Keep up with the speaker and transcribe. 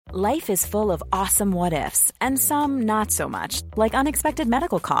Life is full of awesome what-ifs, and some not so much, like unexpected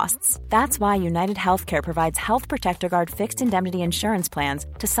medical costs. That's why United Healthcare provides Health Protector Guard fixed indemnity insurance plans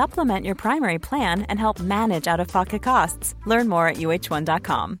to supplement your primary plan and help manage out-of-pocket costs. Learn more at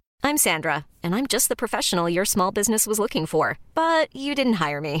uh1.com. I'm Sandra, and I'm just the professional your small business was looking for. But you didn't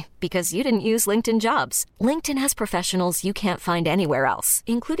hire me because you didn't use LinkedIn Jobs. LinkedIn has professionals you can't find anywhere else,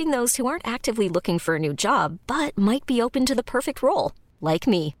 including those who aren't actively looking for a new job, but might be open to the perfect role, like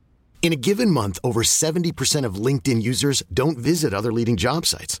me. In a given month, over 70% of LinkedIn users don't visit other leading job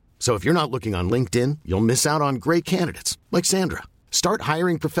sites. So if you're not looking on LinkedIn, you'll miss out on great candidates like Sandra. Start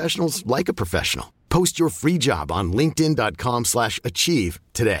hiring professionals like a professional. Post your free job on linkedin.com/achieve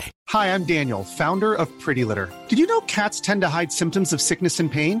today. Hi, I'm Daniel, founder of Pretty Litter. Did you know cats tend to hide symptoms of sickness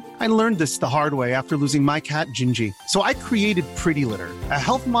and pain? I learned this the hard way after losing my cat, Gingy. So I created Pretty Litter, a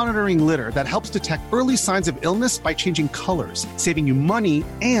health monitoring litter that helps detect early signs of illness by changing colors, saving you money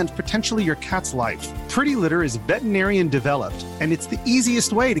and potentially your cat's life. Pretty Litter is veterinarian developed, and it's the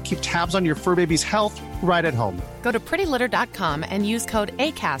easiest way to keep tabs on your fur baby's health right at home. Go to prettylitter.com and use code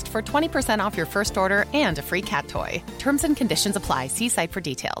ACAST for 20% off your first order and a free cat toy. Terms and conditions apply. See site for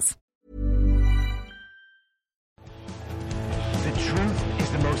details. The truth is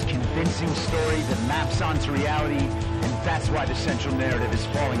the most convincing story that maps onto reality, and that's why the central narrative is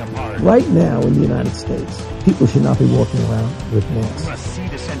falling apart. Right now in the United States, people should not be walking around with masks. We must see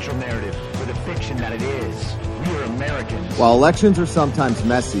the central narrative for the fiction that it is. We are Americans. While elections are sometimes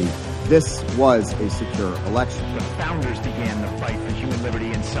messy, this was a secure election. The founders began the fight for human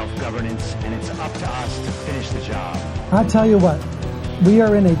liberty and self-governance, and it's up to us to finish the job. I tell you what, we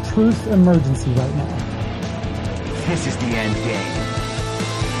are in a truth emergency right now. This is the end game.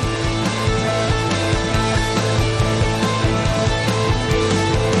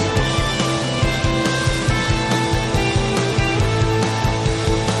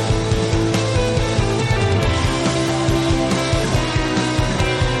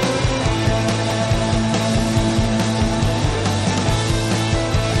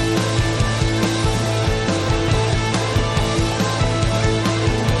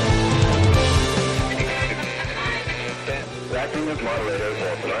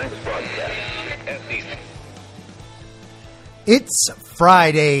 It's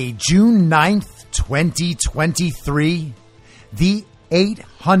Friday, June 9th, 2023, the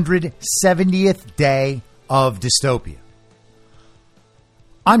 870th day of dystopia.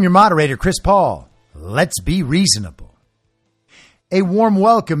 I'm your moderator, Chris Paul. Let's be reasonable. A warm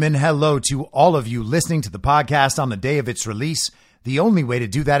welcome and hello to all of you listening to the podcast on the day of its release. The only way to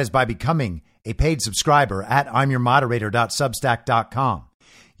do that is by becoming a paid subscriber at imyourmoderator.substack.com.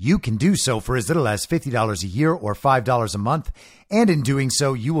 You can do so for as little as $50 a year or $5 a month. And in doing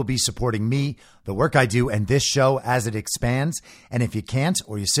so, you will be supporting me, the work I do, and this show as it expands. And if you can't,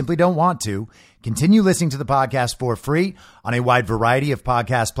 or you simply don't want to, continue listening to the podcast for free on a wide variety of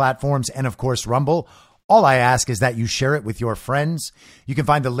podcast platforms and, of course, Rumble. All I ask is that you share it with your friends. You can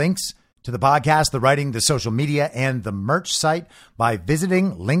find the links to the podcast, the writing, the social media, and the merch site by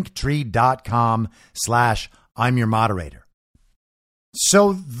visiting linktree.com/I'm your moderator.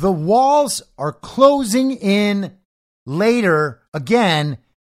 So the walls are closing in later again,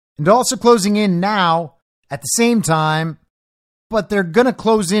 and also closing in now at the same time, but they're going to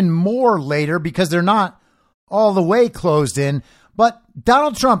close in more later because they're not all the way closed in. But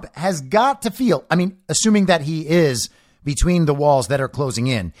Donald Trump has got to feel, assuming that he is between the walls that are closing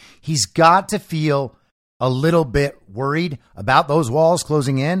in, he's got to feel a little bit worried about those walls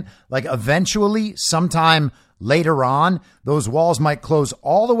closing in. Like eventually, sometime later on, those walls might close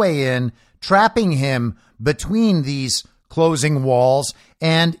all the way in, trapping him between these closing walls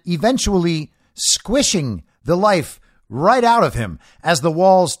and eventually squishing the life right out of him as the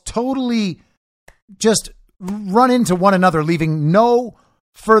walls totally just run into one another, leaving no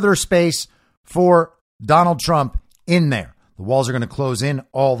further space for Donald Trump in there. The walls are going to close in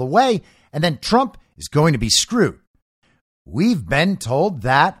all the way, and then Trump is going to be screwed. We've been told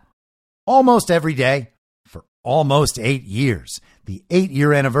that almost every day for almost 8 years. The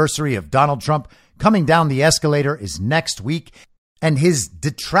 8-year anniversary of Donald Trump coming down the escalator is next week, and his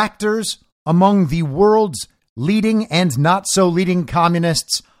detractors among the world's leading and not so leading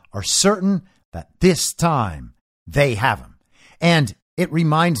communists are certain that this time they have him. And it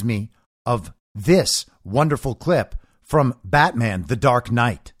reminds me of this wonderful clip from Batman: The Dark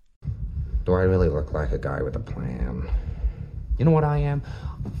Knight. Do I really look like a guy with a plan? You know what I am?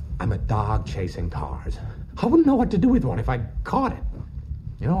 I'm a dog chasing cars. I wouldn't know what to do with one if I caught it.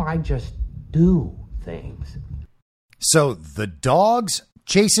 You know, I just do things. So the dogs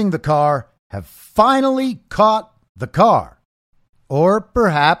chasing the car have finally caught the car. or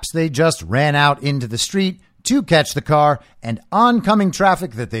perhaps they just ran out into the street to catch the car, and oncoming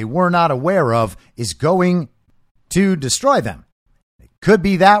traffic that they were not aware of is going to destroy them. It could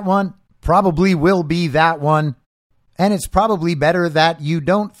be that one, probably will be that one, and it's probably better that you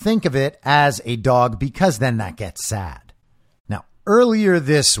don't think of it as a dog because then that gets sad. Now, earlier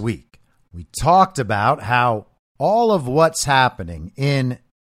this week, we talked about how all of what's happening in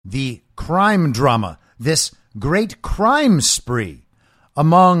the crime drama, this great crime spree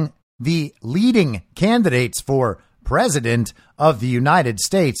among the leading candidates for president of the United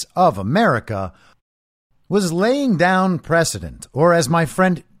States of America, was laying down precedent, or as my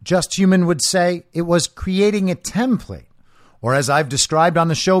friend Just Human would say, it was creating a template, or as I've described on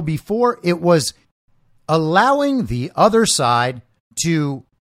the show before, it was allowing the other side to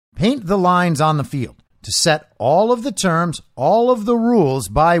paint the lines on the field, to set all of the terms, all of the rules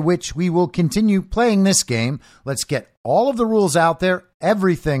by which we will continue playing this game. Let's get all of the rules out there,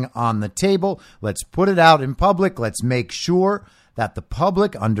 everything on the table. Let's put it out in public. Let's make sure that the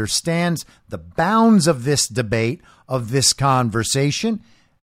public understands the bounds of this debate, of this conversation,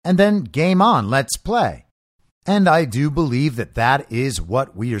 and then game on. Let's play. And I do believe that that is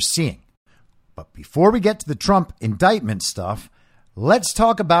what we are seeing. But before we get to the Trump indictment stuff, let's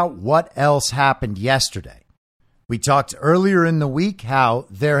talk about what else happened yesterday. We talked earlier in the week how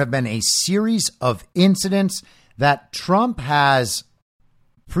there have been a series of incidents that Trump has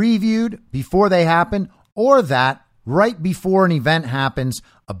previewed before they happen, or that right before an event happens,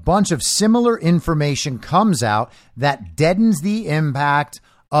 a bunch of similar information comes out that deadens the impact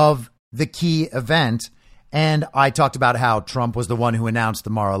of the key event. And I talked about how Trump was the one who announced the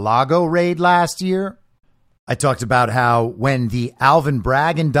Mar-a-Lago raid last year. I talked about how when the Alvin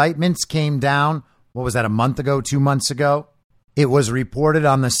Bragg indictments came down, what was that, a month ago, 2 months ago? It was reported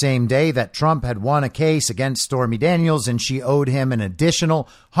on the same day that Trump had won a case against Stormy Daniels and she owed him an additional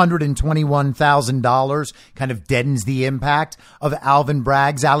 $121,000, kind of deadens the impact of Alvin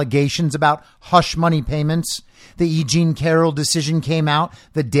Bragg's allegations about hush money payments. The E. Jean Carroll decision came out.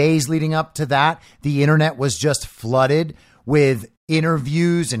 The days leading up to that, the internet was just flooded with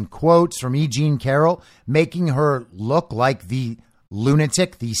interviews and quotes from E. Jean Carroll, making her look like the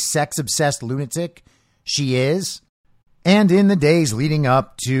lunatic, the sex-obsessed lunatic she is. And in the days leading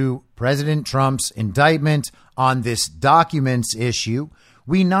up to President Trump's indictment on this documents issue,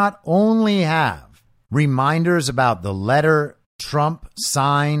 we not only have reminders about the letter Trump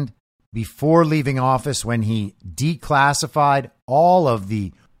signed before leaving office when he declassified all of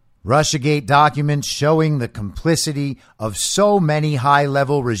the Russiagate documents showing the complicity of so many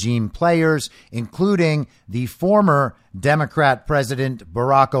high-level regime players, including the former Democrat President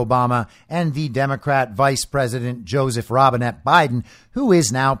Barack Obama and the Democrat Vice President Joseph Robinette Biden, who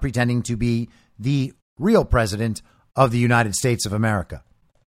is now pretending to be the real president of the United States of America.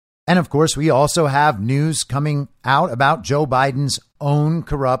 And of course, we also have news coming out about Joe Biden's own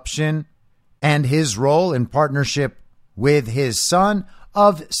corruption and his role in partnership with his son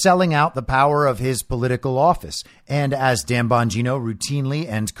of selling out the power of his political office. And as Dan Bongino routinely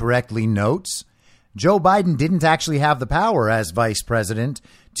and correctly notes, Joe Biden didn't actually have the power as vice president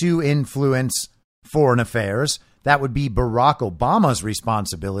to influence foreign affairs. That would be Barack Obama's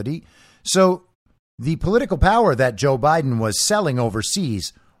responsibility. So the political power that Joe Biden was selling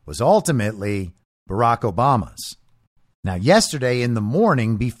overseas was ultimately Barack Obama's. Now, yesterday in the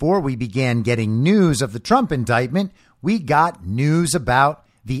morning, before we began getting news of the Trump indictment, we got news about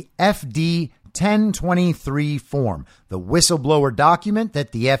the FD 1023 form, the whistleblower document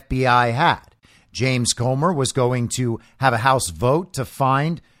that the FBI had. James Comer was going to have a House vote to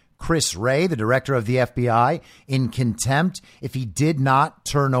find Chris Wray, the director of the FBI, in contempt if he did not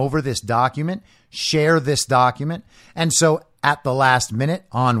turn over this document, share this document. And so at the last minute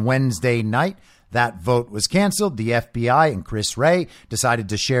on Wednesday night, that vote was canceled. The FBI and Chris Wray decided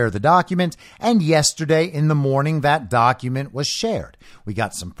to share the document. And yesterday in the morning, that document was shared. We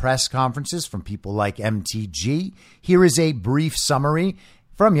got some press conferences from people like MTG. Here is a brief summary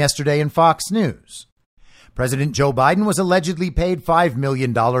from yesterday in Fox News. President Joe Biden was allegedly paid $5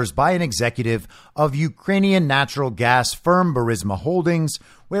 million by an executive of Ukrainian natural gas firm Burisma Holdings,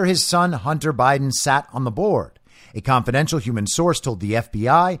 where his son Hunter Biden sat on the board. A confidential human source told the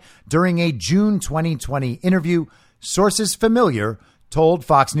FBI during a June 2020 interview. Sources familiar told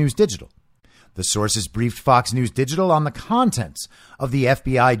Fox News Digital. The sources briefed Fox News Digital on the contents of the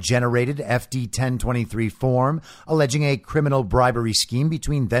FBI-generated FD 1023 form, alleging a criminal bribery scheme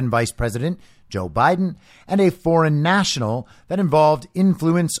between then Vice President Joe Biden and a foreign national that involved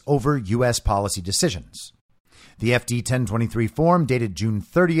influence over U.S. policy decisions. The FD 1023 form, dated June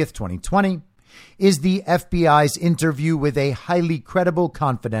 30th, 2020, is the FBI's interview with a highly credible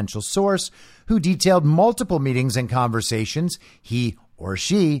confidential source who detailed multiple meetings and conversations he or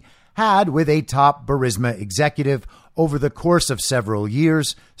she had with a top Burisma executive over the course of several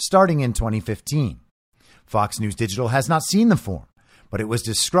years, starting in 2015. Fox News Digital has not seen the form, but it was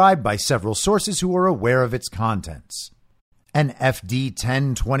described by several sources who are aware of its contents. An FD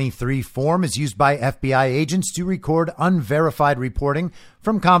 1023 form is used by FBI agents to record unverified reporting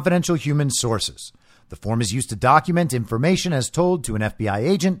from confidential human sources. The form is used to document information as told to an FBI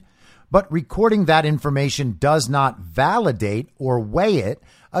agent, but recording that information does not validate or weigh it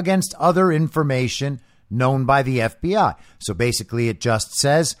against other information known by the FBI. So basically, it just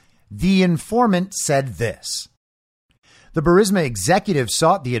says, the informant said this. The Burisma executive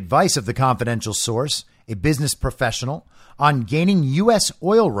sought the advice of the confidential source, a business professional, on gaining U.S.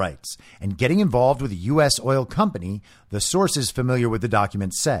 oil rights and getting involved with a U.S. oil company, the sources familiar with the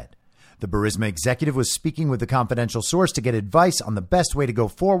document said. The Burisma executive was speaking with the confidential source to get advice on the best way to go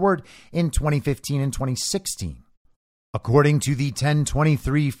forward in 2015 and 2016. According to the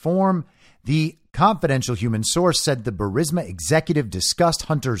 1023 form, the confidential human source said the Burisma executive discussed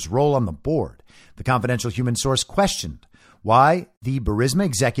Hunter's role on the board. The confidential human source questioned why the Burisma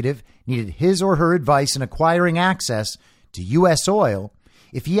executive needed his or her advice in acquiring access to U.S. oil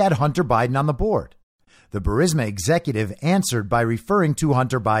if he had Hunter Biden on the board. The Burisma executive answered by referring to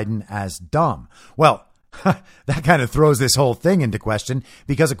Hunter Biden as dumb. Well, that kind of throws this whole thing into question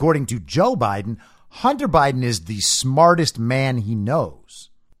because according to Joe Biden, Hunter Biden is the smartest man he knows.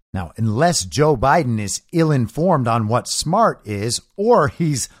 Now, unless Joe Biden is ill-informed on what smart is, or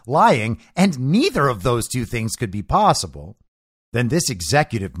he's lying, and neither of those two things could be possible, then this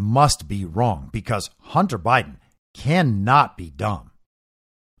executive must be wrong because Hunter Biden cannot be dumb.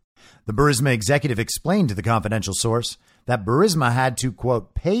 The Burisma executive explained to the confidential source that Burisma had to,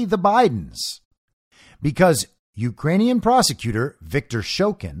 quote, pay the Bidens because Ukrainian prosecutor Viktor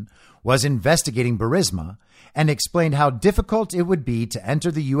Shokin was investigating Burisma and explained how difficult it would be to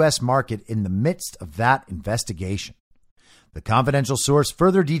enter the U.S. market in the midst of that investigation. The confidential source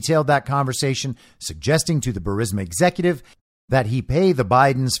further detailed that conversation, suggesting to the Burisma executive that he pay the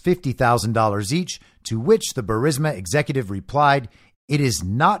Bidens $50,000 each, to which the Burisma executive replied, "It is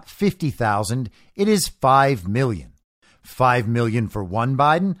not $50,000, it is $5 million. $5 million for one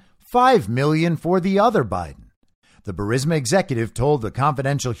Biden, $5 million for the other Biden." The Burisma executive told the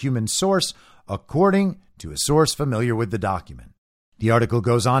confidential human source, according to a source familiar with the document. The article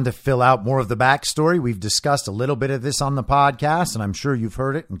goes on to fill out more of the backstory. We've discussed a little bit of this on the podcast, and I'm sure you've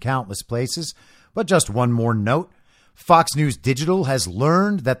heard it in countless places. But just one more note. Fox News Digital has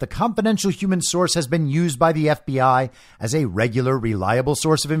learned that the confidential human source has been used by the FBI as a regular, reliable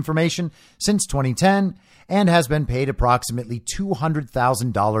source of information since 2010 and has been paid approximately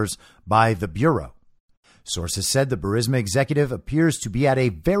 $200,000 by the Bureau. Sources said the Burisma executive appears to be at a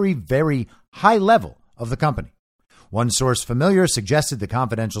very, very high level of the company. One source familiar suggested the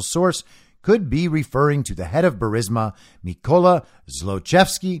confidential source could be referring to the head of Burisma, Mykola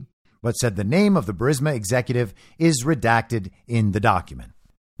Zlochevsky, but said the name of the Burisma executive is redacted in the document.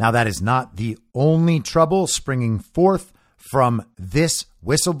 Now, that is not the only trouble springing forth from this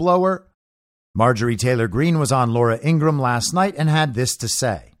whistleblower. Marjorie Taylor Greene was on Laura Ingraham last night and had this to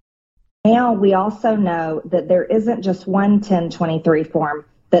say. Now we also know that there isn't just one 1023 form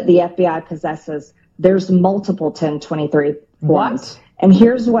that the FBI possesses. There's multiple 1023 forms. What? And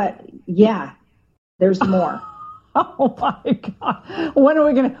here's what, there's more. Oh my God. When are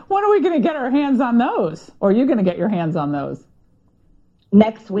we gonna get our hands on those? Or are you gonna get your hands on those?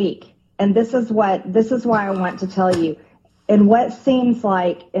 Next week. And this is why I want to tell you, in what seems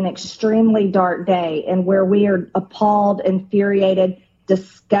like an extremely dark day and where we are appalled, infuriated,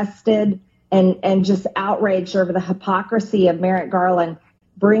 disgusted, and just outraged over the hypocrisy of Merrick Garland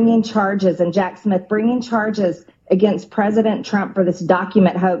bringing charges and Jack Smith bringing charges against President Trump for this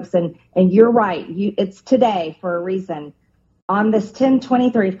document hoax. And you're right. It's today for a reason. On this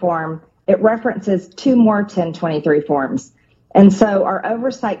 1023 form, it references two more 1023 forms. And so our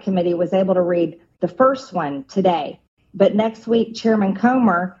oversight committee was able to read the first one today. But next week, Chairman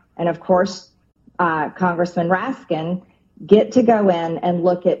Comer and, of course, Congressman Raskin get to go in and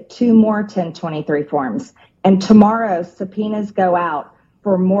look at two more 1023 forms. And tomorrow, subpoenas go out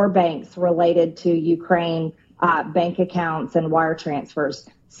for more banks related to Ukraine bank accounts and wire transfers.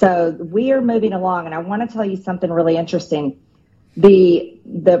 So we are moving along. And I want to tell you something really interesting.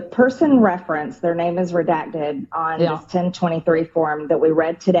 The person referenced, their name is redacted on this 1023 form that we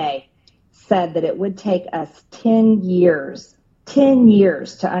read today, said that it would take us 10 years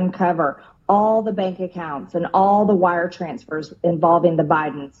to uncover all the bank accounts and all the wire transfers involving the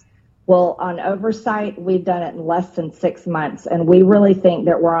Bidens. Well, on oversight, we've done it in less than 6 months, and we really think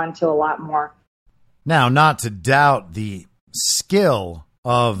that we're on to a lot more. Now, not to doubt the skill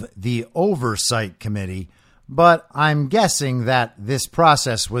of the oversight committee, but I'm guessing that this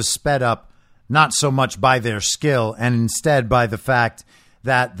process was sped up not so much by their skill and instead by the fact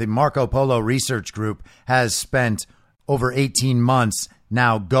that the Marco Polo Research Group has spent over 18 months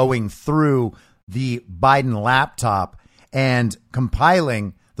now going through the Biden laptop and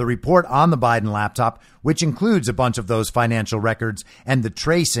compiling the report on the Biden laptop, which includes a bunch of those financial records and the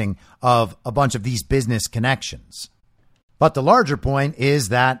tracing of a bunch of these business connections. But the larger point is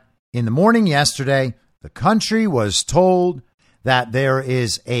that in the morning yesterday, the country was told that there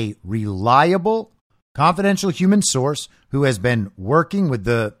is a reliable, confidential human source who has been working with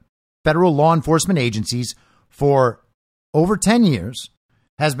the federal law enforcement agencies for over 10 years,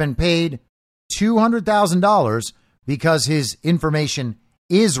 has been paid $200,000 because his information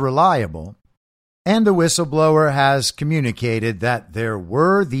is reliable, and the whistleblower has communicated that there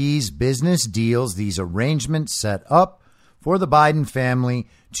were these business deals, these arrangements set up for the Biden family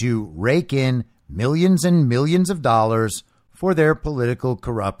to rake in millions and millions of dollars for their political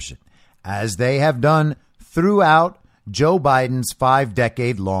corruption, as they have done throughout Joe Biden's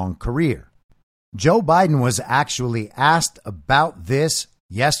 5-decade-long career. Joe Biden was actually asked about this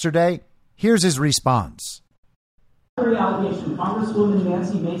yesterday. Here's his response. Allegation. Congresswoman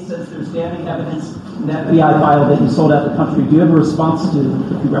Nancy Mace says there's damning evidence in the FBI file that you sold out the country. Do you have a response to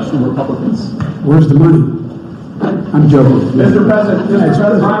the congressional Republicans? Where's the money? I'm joking. Mr. President,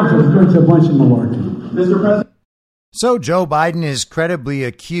 it's a bunch of malarkey. Mr. President. So Joe Biden is credibly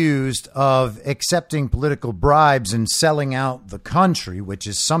accused of accepting political bribes and selling out the country, which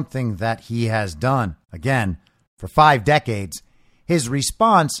is something that he has done, again, for 5 decades. His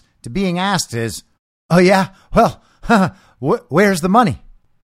response to being asked is, oh, yeah, well, where's the money?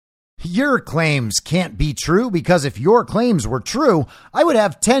 Your claims can't be true, because if your claims were true, I would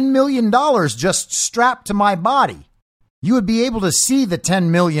have $10 million just strapped to my body. You would be able to see the $10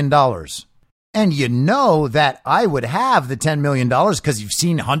 million. And you know that I would have the $10 million because you've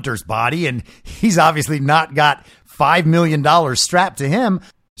seen Hunter's body and he's obviously not got $5 million strapped to him.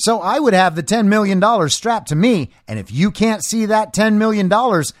 So I would have the $10 million strapped to me. And if you can't see that $10 million,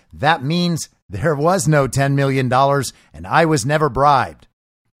 that means there was no $10 million and I was never bribed.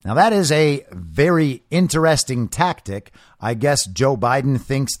 Now, that is a very interesting tactic. I guess Joe Biden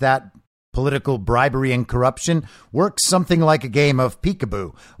thinks that political bribery and corruption works something like a game of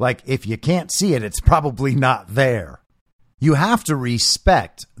peekaboo. Like, if you can't see it, it's probably not there. You have to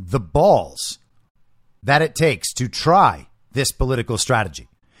respect the balls that it takes to try this political strategy.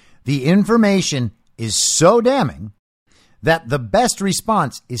 The information is so damning that the best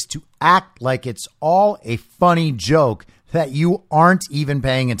response is to act like it's all a funny joke that you aren't even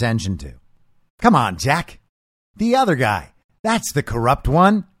paying attention to. Come on, Jack. The other guy. That's the corrupt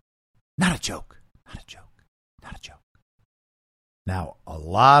one. Not a joke. Not a joke. Not a joke. Now, a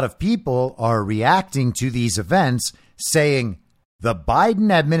lot of people are reacting to these events saying the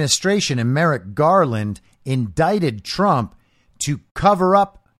Biden administration and Merrick Garland indicted Trump to cover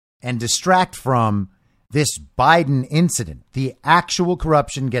up and distract from this Biden incident. The actual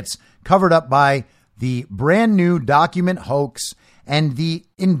corruption gets covered up by the brand new document hoax and the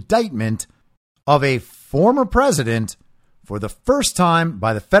indictment of a former president for the first time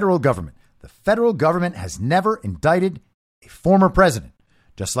by the federal government. The federal government has never indicted a former president.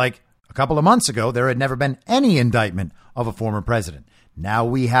 Just like a couple of months ago, there had never been any indictment of a former president. Now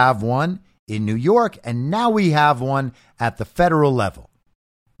we have one in New York, and now we have one at the federal level.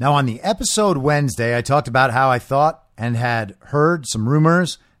 Now, on the episode Wednesday, I talked about how I thought and had heard some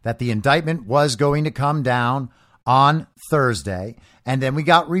rumors that the indictment was going to come down on Thursday. And then we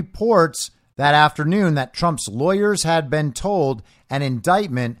got reports that afternoon that Trump's lawyers had been told an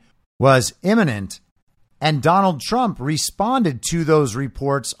indictment was imminent. And Donald Trump responded to those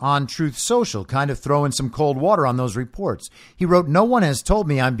reports on Truth Social, kind of throwing some cold water on those reports. He wrote, "No one has told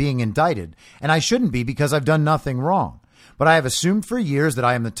me I'm being indicted, and I shouldn't be because I've done nothing wrong. But I have assumed for years that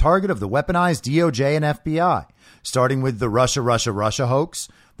I am the target of the weaponized DOJ and FBI, starting with the Russia hoax,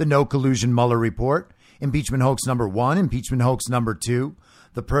 the no collusion Mueller report, impeachment hoax number 1, impeachment hoax number 2,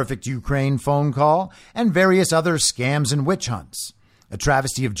 the perfect Ukraine phone call, and various other scams and witch hunts. A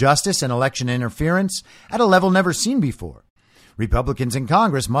travesty of justice and election interference at a level never seen before. Republicans in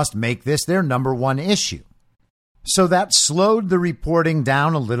Congress must make this their number one issue." So that slowed the reporting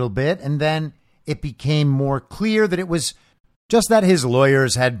down a little bit, and then it became more clear that it was just that his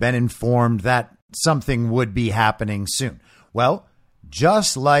lawyers had been informed that something would be happening soon. Well,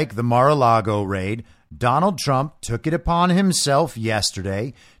 just like the Mar-a-Lago raid, Donald Trump took it upon himself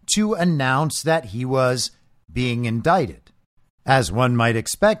yesterday to announce that he was being indicted. As one might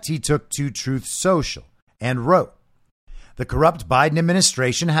expect, he took to Truth Social and wrote, "The corrupt Biden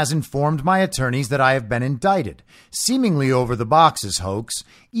administration has informed my attorneys that I have been indicted, seemingly over the boxes hoax,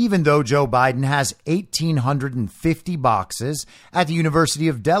 even though Joe Biden has 1,850 boxes at the University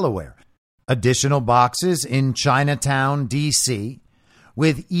of Delaware, additional boxes in Chinatown, D.C.,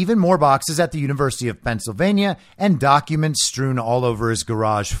 with even more boxes at the University of Pennsylvania, and documents strewn all over his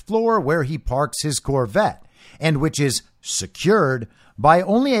garage floor where he parks his Corvette, and which is secured by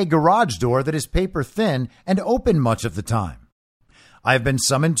only a garage door that is paper thin and open much of the time. I have been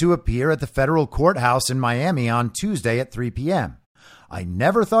summoned to appear at the federal courthouse in Miami on Tuesday at 3 p.m. I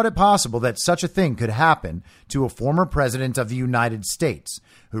never thought it possible that such a thing could happen to a former president of the United States,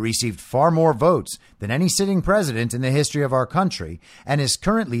 who received far more votes than any sitting president in the history of our country and is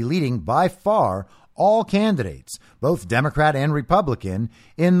currently leading by far all candidates, both Democrat and Republican,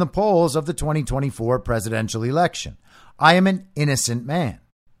 in the polls of the 2024 presidential election. I am an innocent man."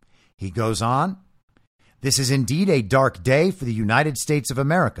 He goes on, "This is indeed a dark day for the United States of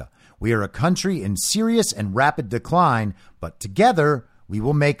America. We are a country in serious and rapid decline, but together we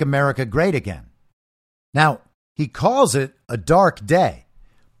will make America great again." Now, he calls it a dark day,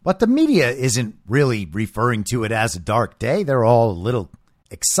 but the media isn't really referring to it as a dark day. They're all a little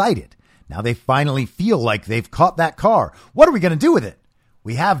excited. Now they finally feel like they've caught that car. What are we going to do with it?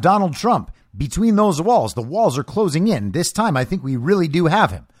 We have Donald Trump between those walls. The walls are closing in. This time, I think we really do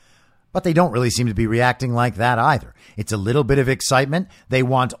have him. But they don't really seem to be reacting like that either. It's a little bit of excitement. They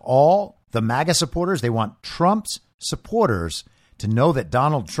want all the MAGA supporters, they want Trump's supporters to know that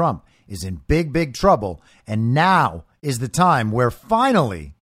Donald Trump is in big, big trouble. And now is the time where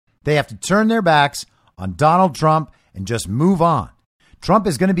finally they have to turn their backs on Donald Trump and just move on. Trump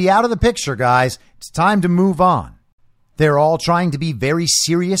is going to be out of the picture, guys. It's time to move on. They're all trying to be very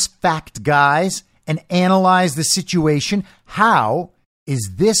serious fact guys and analyze the situation. How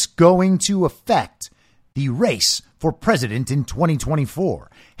is this going to affect the race for president in 2024?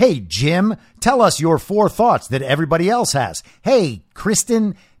 Hey, Jim, tell us your 4 thoughts that everybody else has. Hey,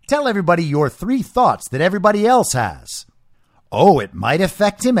 Kristen, tell everybody your 3 thoughts that everybody else has. Oh, it might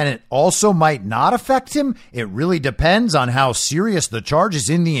affect him and it also might not affect him. It really depends on how serious the charges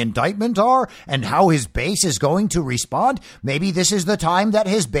in the indictment are and how his base is going to respond. Maybe this is the time that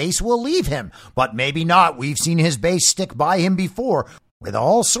his base will leave him, but maybe not. We've seen his base stick by him before with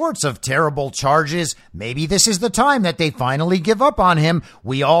all sorts of terrible charges. Maybe this is the time that they finally give up on him.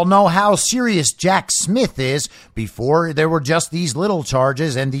 We all know how serious Jack Smith is. Before, there were just these little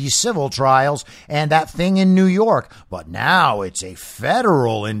charges and these civil trials and that thing in New York. But now it's a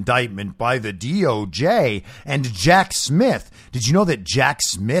federal indictment by the DOJ and Jack Smith. Did you know that Jack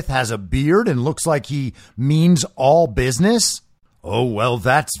Smith has a beard and looks like he means all business? Oh, well,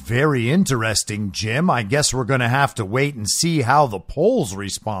 that's very interesting, Jim. I guess we're going to have to wait and see how the polls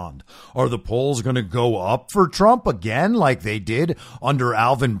respond. Are the polls going to go up for Trump again like they did under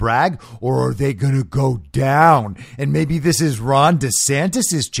Alvin Bragg? Or are they going to go down? And maybe this is Ron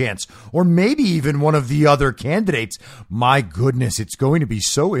DeSantis' chance, or maybe even one of the other candidates. My goodness, it's going to be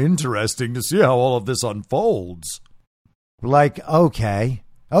so interesting to see how all of this unfolds. Like, okay,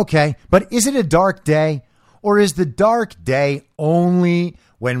 but is it a dark day? Or is the dark day only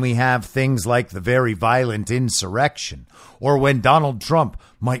when we have things like the very violent insurrection, or when Donald Trump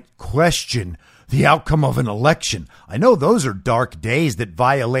might question the outcome of an election? I know those are dark days that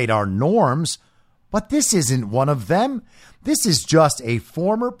violate our norms, but this isn't one of them. This is just a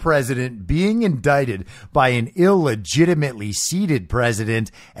former president being indicted by an illegitimately seated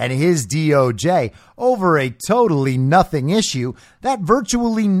president and his DOJ over a totally nothing issue that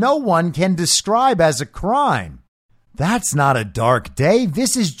virtually no one can describe as a crime. That's not a dark day.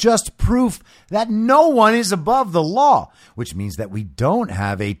 This is just proof that no one is above the law, which means that we don't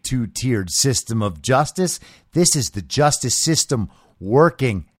have a 2-tiered system of justice. This is the justice system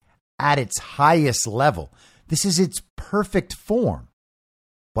working at its highest level. This is its perfect form.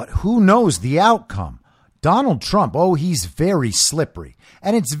 But who knows the outcome? Donald Trump, he's very slippery.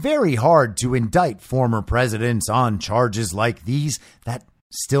 And it's very hard to indict former presidents on charges like these that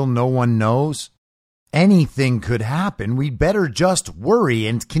still no one knows. Anything could happen. We'd better just worry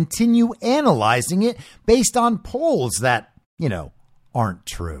and continue analyzing it based on polls that, aren't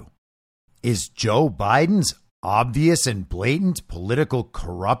true. Is Joe Biden's obvious and blatant political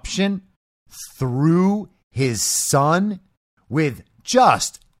corruption through his son, with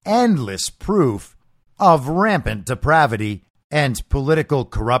just endless proof of rampant depravity and political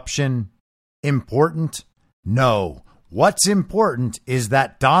corruption, important? No. What's important is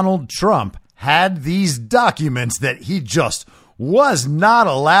that Donald Trump had these documents that he just was not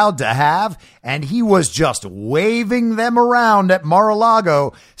allowed to have, and he was just waving them around at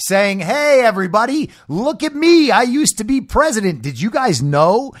Mar-a-Lago saying, hey, everybody, look at me. I used to be president. Did you guys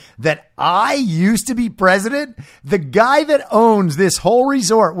know that I used to be president? The guy that owns this whole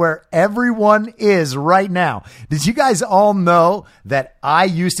resort where everyone is right now. Did you guys all know that I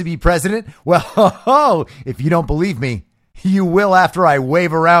used to be president? Well, if you don't believe me, you will after I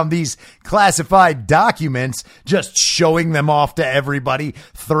wave around these classified documents, just showing them off to everybody,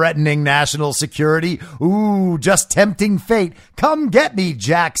 threatening national security. Ooh, just tempting fate. Come get me,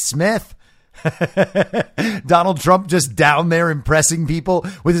 Jack Smith. Donald Trump just down there impressing people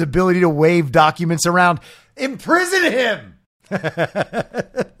with his ability to wave documents around. Imprison him.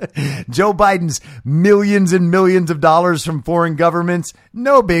 Joe Biden's millions and millions of dollars from foreign governments.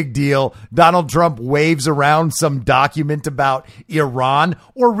 No big deal. Donald Trump waves around some document about Iran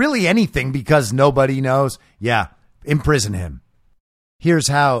or really anything because nobody knows. Yeah, imprison him. Here's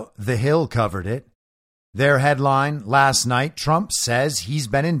how The Hill covered it. Their headline last night, Trump says he's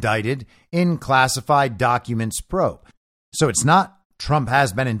been indicted in classified documents probe. So it's not Trump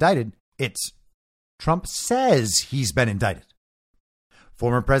has been indicted. It's Trump says he's been indicted.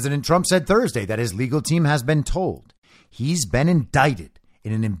 Former President Trump said Thursday that his legal team has been told he's been indicted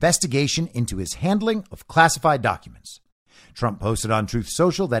in an investigation into his handling of classified documents. Trump posted on Truth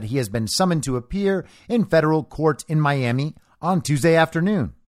Social that he has been summoned to appear in federal court in Miami on Tuesday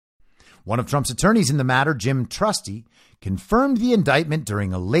afternoon. One of Trump's attorneys in the matter, Jim Trusty, confirmed the indictment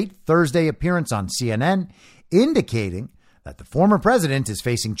during a late Thursday appearance on CNN, indicating that the former president is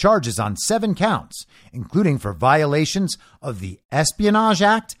facing charges on 7 counts, including for violations of the Espionage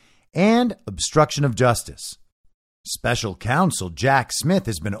Act and obstruction of justice. Special counsel Jack Smith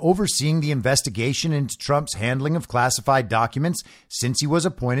has been overseeing the investigation into Trump's handling of classified documents since he was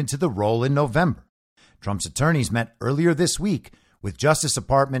appointed to the role in November. Trump's attorneys met earlier this week with Justice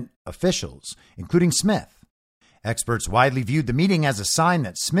Department officials, including Smith. Experts widely viewed the meeting as a sign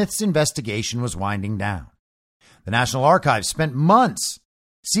that Smith's investigation was winding down. The National Archives spent months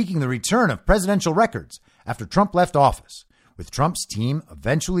seeking the return of presidential records after Trump left office, with Trump's team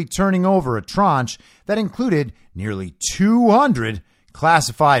eventually turning over a tranche that included nearly 200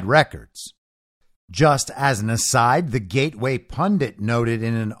 classified records. Just as an aside, the Gateway Pundit noted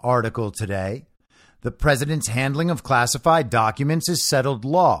in an article today, the president's handling of classified documents is settled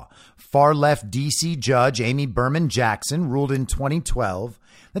law. Far-left D.C. Judge Amy Berman Jackson ruled in 2012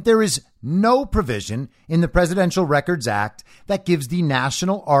 that there is no provision in the Presidential Records Act that gives the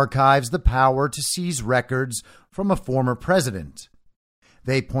National Archives the power to seize records from a former president.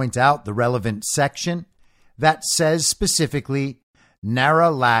 They point out the relevant section that says specifically,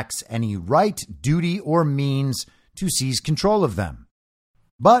 NARA lacks any right, duty, or means to seize control of them.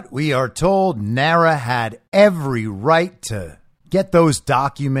 But we are told NARA had every right to get those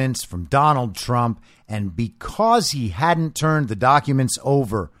documents from Donald Trump, and because he hadn't turned the documents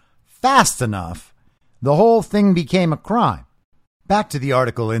over fast enough, the whole thing became a crime. Back to the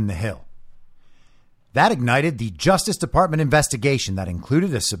article in The Hill. That ignited the Justice Department investigation that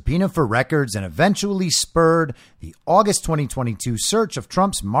included a subpoena for records and eventually spurred the August 2022 search of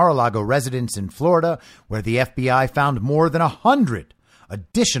Trump's Mar-a-Lago residence in Florida, where the FBI found more than 100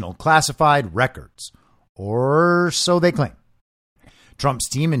 additional classified records, or so they claim. Trump's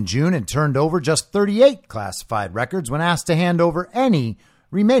team in June had turned over just 38 classified records when asked to hand over any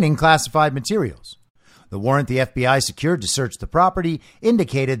remaining classified materials. The warrant the FBI secured to search the property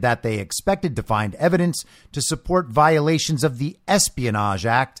indicated that they expected to find evidence to support violations of the Espionage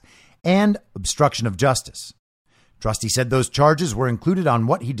Act and obstruction of justice. Trusty said those charges were included on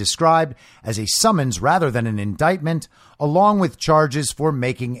what he described as a summons rather than an indictment, along with charges for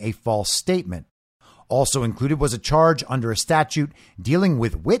making a false statement. Also included was a charge under a statute dealing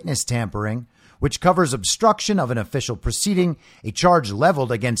with witness tampering, which covers obstruction of an official proceeding, a charge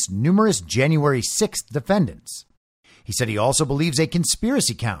leveled against numerous January 6th defendants. He said he also believes a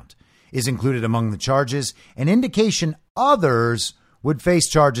conspiracy count is included among the charges, an indication others would face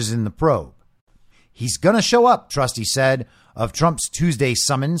charges in the probe. He's going to show up, Trusty said, of Trump's Tuesday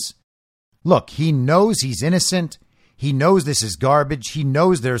summons. Look, he knows he's innocent. He knows this is garbage. He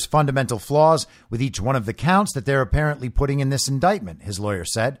knows there's fundamental flaws with each one of the counts that they're apparently putting in this indictment, his lawyer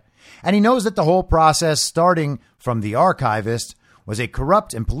said. And he knows that the whole process, starting from the archivist, was a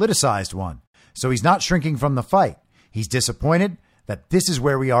corrupt and politicized one. So he's not shrinking from the fight. He's disappointed that this is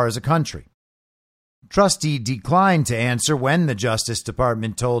where we are as a country. Trusty declined to answer when the Justice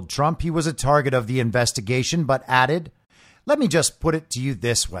Department told Trump he was a target of the investigation, but added, "Let me just put it to you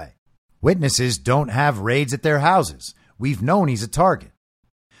this way. Witnesses don't have raids at their houses. We've known he's a target."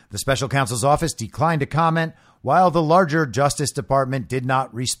 The special counsel's office declined to comment, while the larger Justice Department did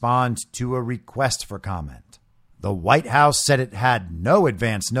not respond to a request for comment. The White House said it had no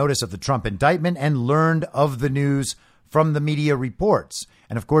advance notice of the Trump indictment and learned of the news from the media reports.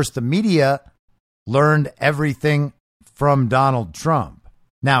 And of course, the media learned everything from Donald Trump.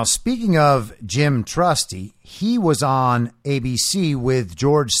 Now, speaking of Jim Trusty, he was on ABC with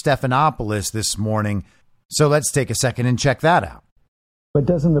George Stephanopoulos this morning. So let's take a second and check that out. But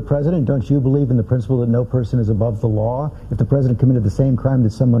don't you believe in the principle that no person is above the law? If the president committed the same crime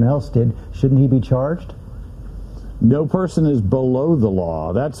that someone else did, shouldn't he be charged? No person is below the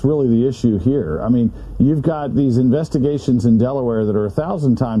law. That's really the issue here. I mean, you've got these investigations in Delaware that are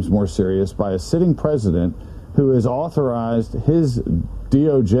 1,000 times more serious by a sitting president who has authorized his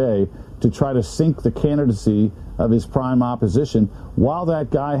DOJ to try to sink the candidacy of his prime opposition while that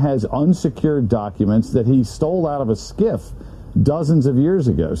guy has unsecured documents that he stole out of a skiff dozens of years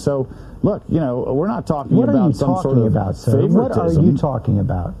ago. So, look, we're not talking about some sort of favoritism. What are you talking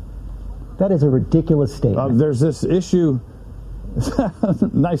about? That is a ridiculous statement. There's this issue.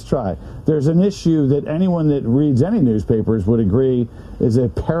 Nice try. There's an issue that anyone that reads any newspapers would agree is a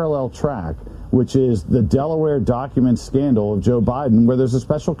parallel track, which is the Delaware document scandal of Joe Biden, where there's a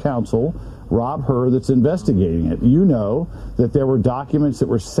special counsel, Rob Hur, that's investigating it. You know that there were documents that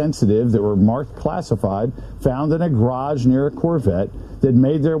were sensitive, that were marked classified, found in a garage near a Corvette that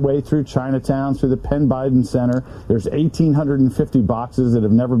made their way through Chinatown, through the Penn Biden Center. There's 1,850 boxes that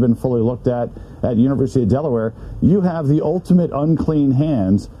have never been fully looked at University of Delaware. You have the ultimate unclean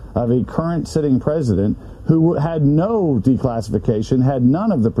hands of a current sitting president who had no declassification, had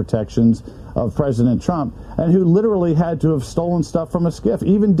none of the protections of President Trump, and who literally had to have stolen stuff from a skiff.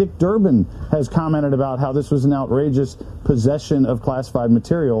 Even Dick Durbin has commented about how this was an outrageous possession of classified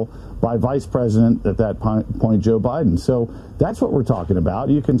material by Vice President at that point, Joe Biden. So that's what we're talking about.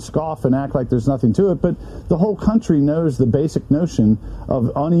 You can scoff and act like there's nothing to it, but the whole country knows the basic notion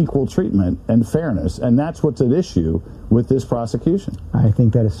of unequal treatment and fairness, and that's what's at issue with this prosecution. I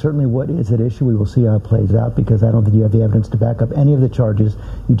think that is certainly what is at issue. We will see how it plays out, because I don't think you have the evidence to back up any of the charges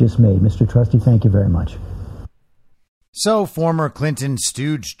you just made. Mr. Trusty, thank you very much. So former Clinton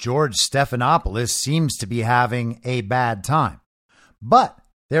stooge George Stephanopoulos seems to be having a bad time. But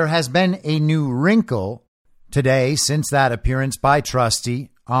there has been a new wrinkle today since that appearance by Trusty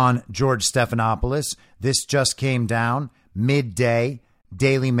on George Stephanopoulos. This just came down midday.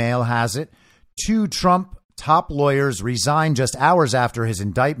 Daily Mail has it. 2 Trump top lawyers resigned just hours after his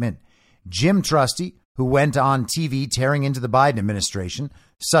indictment. Jim Trusty, who went on TV tearing into the Biden administration,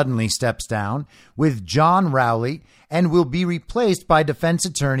 suddenly steps down, with John Rowley, and will be replaced by defense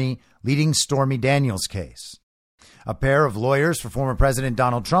attorney leading Stormy Daniels' case. A pair of lawyers for former President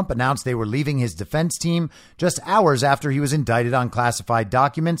Donald Trump announced they were leaving his defense team just hours after he was indicted on classified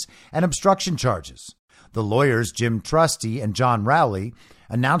documents and obstruction charges. The lawyers, Jim Trusty and John Rowley,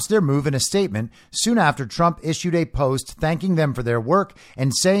 announced their move in a statement soon after Trump issued a post thanking them for their work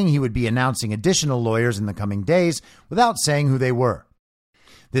and saying he would be announcing additional lawyers in the coming days without saying who they were.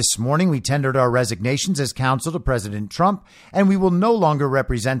 This morning, we tendered our resignations as counsel to President Trump, and we will no longer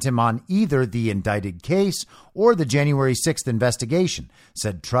represent him on either the indicted case or the January 6th investigation,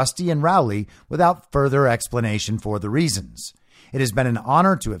 said Trusty and Rowley without further explanation for the reasons. It has been an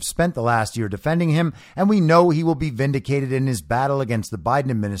honor to have spent the last year defending him, and we know he will be vindicated in his battle against the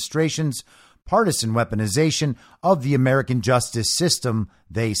Biden administration's partisan weaponization of the American justice system,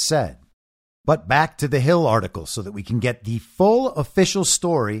 they said. But back to the Hill article so that we can get the full official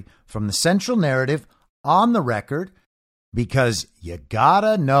story from the central narrative on the record, because you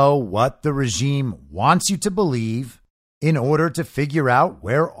gotta know what the regime wants you to believe in order to figure out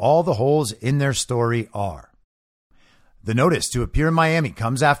where all the holes in their story are. The notice to appear in Miami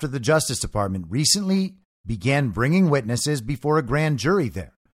comes after the Justice Department recently began bringing witnesses before a grand jury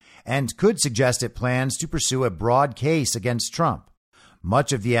there and could suggest it plans to pursue a broad case against Trump.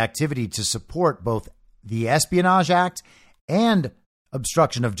 Much of the activity to support both the Espionage Act and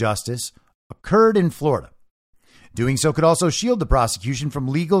obstruction of justice occurred in Florida. Doing so could also shield the prosecution from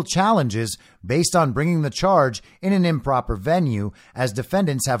legal challenges based on bringing the charge in an improper venue, as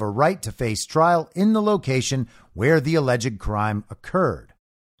defendants have a right to face trial in the location where the alleged crime occurred.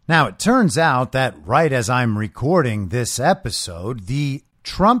 Now, it turns out that right as I'm recording this episode, the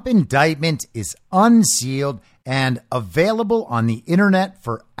Trump indictment is unsealed and available on the internet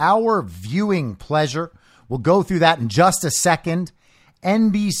for our viewing pleasure. We'll go through that in just a second.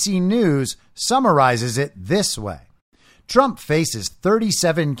 NBC News summarizes it this way. Trump faces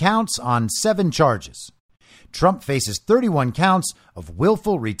 37 counts on 7 charges. Trump faces 31 counts of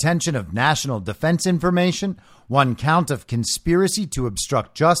willful retention of national defense information, 1 count of conspiracy to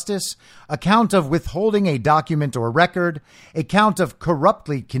obstruct justice, a count of withholding a document or record, a count of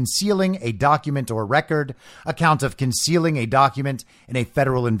corruptly concealing a document or record, a count of concealing a document in a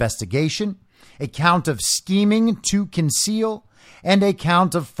federal investigation, a count of scheming to conceal, and a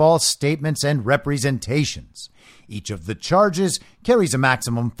count of false statements and representations. Each of the charges carries a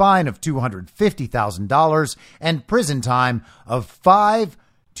maximum fine of $250,000 and prison time of 5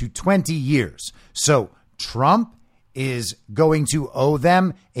 to 20 years. So Trump is going to owe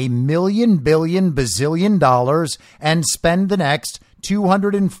them $1 million, billion, bazillion dollars and spend the next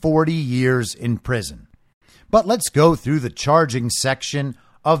 240 years in prison. But let's go through the charging section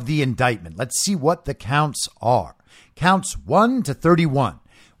of the indictment. Let's see what the counts are. Counts 1 to 31.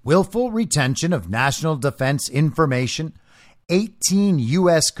 Willful retention of national defense information, 18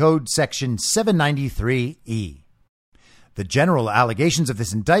 U.S. Code Section 793E. The general allegations of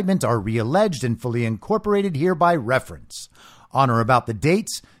this indictment are realleged and fully incorporated here by reference. On or about the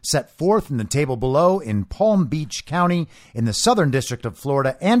dates set forth in the table below in Palm Beach County in the Southern District of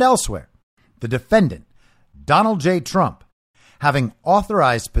Florida and elsewhere, the defendant, Donald J. Trump, having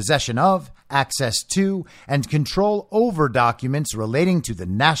authorized possession of, access to, and control over documents relating to the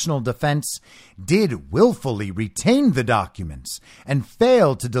national defense, did willfully retain the documents and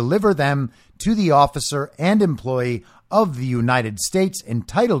fail to deliver them to the officer and employee of the United States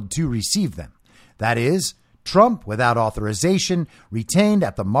entitled to receive them. That is, Trump, without authorization, retained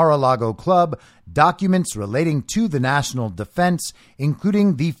at the Mar-a-Lago Club documents relating to the national defense,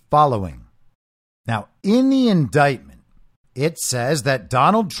 including the following. Now, in the indictment, it says that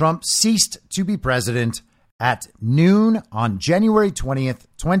Donald Trump ceased to be president at noon on January 20th,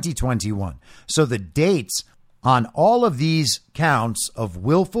 2021. So the dates on all of these counts of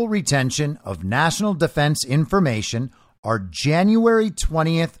willful retention of national defense information are January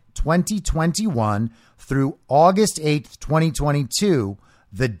 20th, 2021 through August 8th, 2022,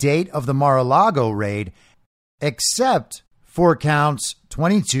 the date of the Mar-a-Lago raid, except for counts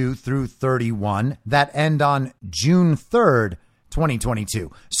 22 through 31 that end on June 3rd, 2022.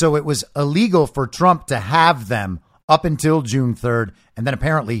 So it was illegal for Trump to have them up until June 3rd. And then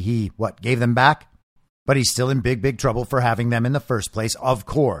apparently he, gave them back? But he's still in big trouble for having them in the first place, of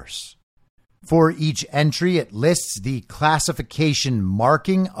course. For each entry, it lists the classification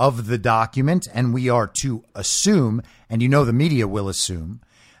marking of the document. And we are to assume, and the media will assume,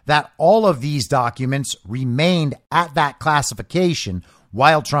 that all of these documents remained at that classification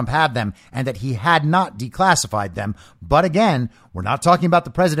while Trump had them and that he had not declassified them. But again, we're not talking about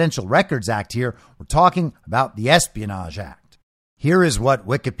the Presidential Records Act here. We're talking about the Espionage Act. Here is what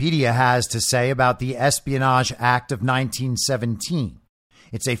Wikipedia has to say about the Espionage Act of 1917.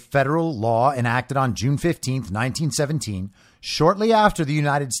 It's a federal law enacted on June 15th, 1917, shortly after the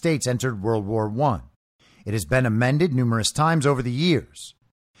United States entered World War I. It has been amended numerous times over the years.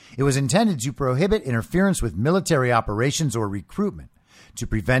 It was intended to prohibit interference with military operations or recruitment, to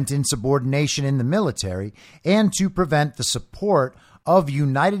prevent insubordination in the military, and to prevent the support of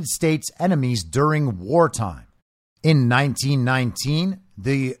United States enemies during wartime. In 1919,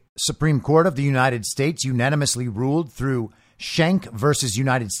 the Supreme Court of the United States unanimously ruled through Schenck versus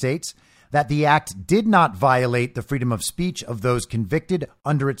United States that the act did not violate the freedom of speech of those convicted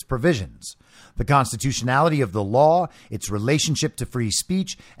under its provisions. The constitutionality of the law, its relationship to free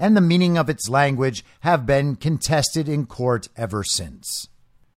speech, and the meaning of its language have been contested in court ever since.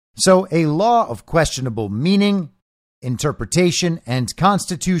 So a law of questionable meaning, interpretation, and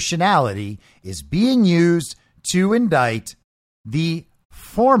constitutionality is being used to indict the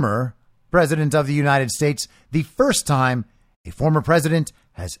former president of the United States, the first time a former president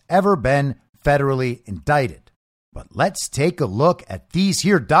has ever been federally indicted. But let's take a look at these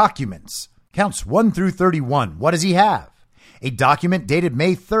here documents. Counts 1 through 31. What does he have? A document dated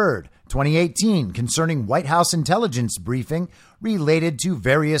May 3rd, 2018, concerning White House intelligence briefing related to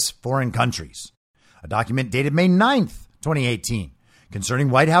various foreign countries. A document dated May 9th, 2018, concerning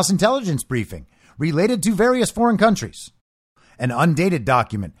White House intelligence briefing related to various foreign countries. An undated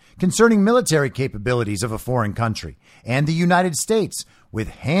document concerning military capabilities of a foreign country and the United States with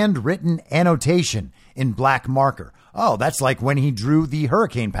handwritten annotation in black marker. Oh, that's like when he drew the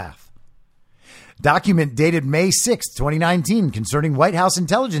hurricane path. Document dated May 6, 2019, concerning White House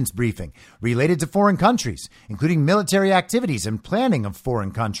intelligence briefing related to foreign countries, including military activities and planning of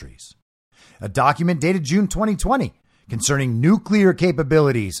foreign countries. A document dated June 2020, concerning nuclear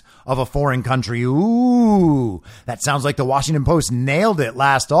capabilities of a foreign country. Ooh, that sounds like the Washington Post nailed it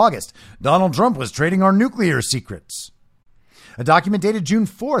last August. Donald Trump was trading our nuclear secrets. A document dated June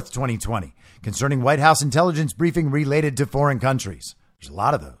 4th, 2020, concerning White House intelligence briefing related to foreign countries. There's a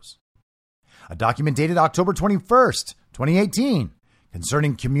lot of those. A document dated October 21st, 2018,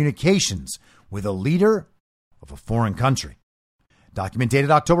 concerning communications with a leader of a foreign country. Document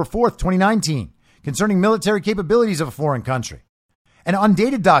dated October 4th, 2019, concerning military capabilities of a foreign country. An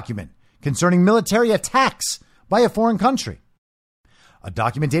undated document concerning military attacks by a foreign country. A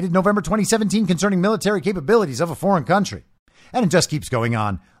document dated November 2017 concerning military capabilities of a foreign country. And it just keeps going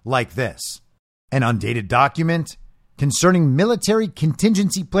on like this. An undated document concerning military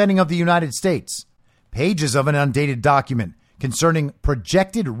contingency planning of the United States. Pages of an undated document concerning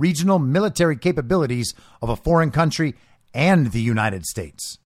projected regional military capabilities of a foreign country and the United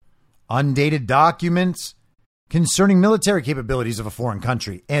States. Undated documents concerning military capabilities of a foreign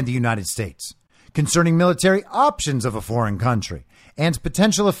country and the United States. Concerning military options of a foreign country and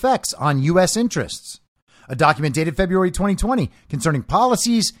potential effects on U.S. interests. A document dated February 2020 concerning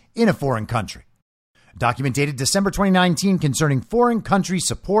policies in a foreign country. A document dated December 2019 concerning foreign country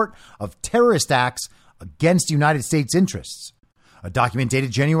support of terrorist acts against United States interests. A document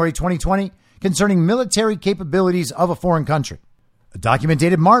dated January 2020 concerning military capabilities of a foreign country. A document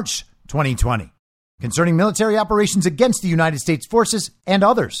dated March 2020 concerning military operations against the United States forces and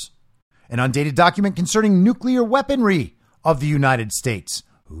others. An undated document concerning nuclear weaponry of the United States.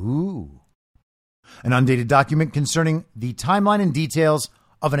 Ooh. An undated document concerning the timeline and details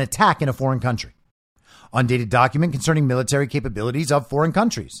of an attack in a foreign country. Undated document concerning military capabilities of foreign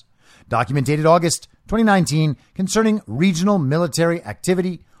countries. Document dated August 2019 concerning regional military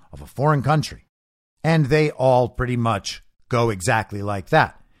activity of a foreign country. And they all pretty much go exactly like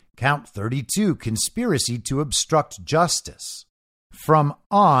that. Count 32, conspiracy to obstruct justice. From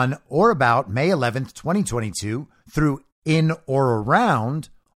on or about May 11th, 2022 through in or around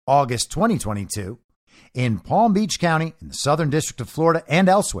August 2022, in Palm Beach County, in the Southern District of Florida and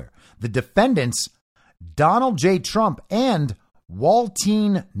elsewhere, the defendants, Donald J. Trump and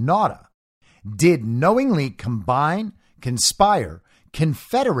Waltine Nauta, did knowingly combine, conspire,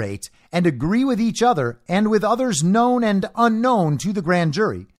 confederate, and agree with each other and with others known and unknown to the grand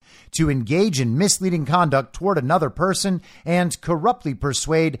jury to engage in misleading conduct toward another person and corruptly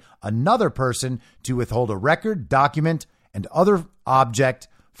persuade another person to withhold a record, document, and other object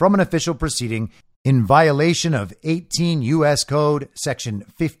from an official proceeding in violation of 18 U.S. Code Section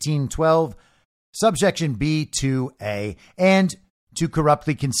 1512, subsection B2A, and to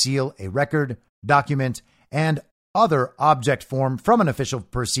corruptly conceal a record, document, and other object form from an official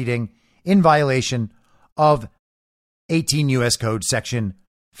proceeding in violation of 18 U.S. Code Section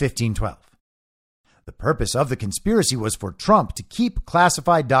 1512. The purpose of the conspiracy was for Trump to keep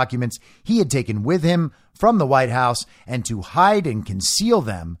classified documents he had taken with him from the White House and to hide and conceal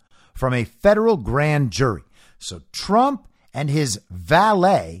them from a federal grand jury. So Trump and his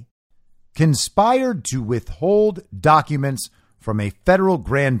valet conspired to withhold documents from a federal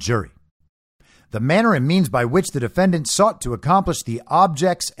grand jury. The manner and means by which the defendant sought to accomplish the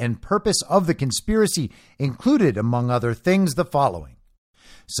objects and purpose of the conspiracy included, among other things, the following: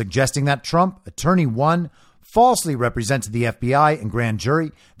 suggesting that Trump, Attorney 1, falsely represented the FBI and grand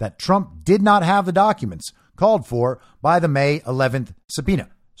jury that Trump did not have the documents called for by the May 11th subpoena.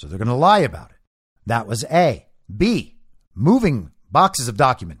 So they're going to lie about it. That was A. B. Moving boxes of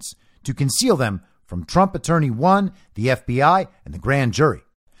documents to conceal them from Trump Attorney 1, the FBI, and the grand jury.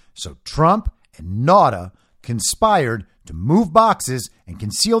 So Trump and Nauta conspired to move boxes and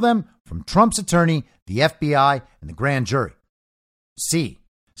conceal them from Trump's attorney, the FBI, and the grand jury. C.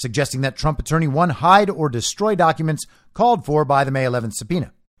 Suggesting that Trump Attorney 1 hide or destroy documents called for by the May 11th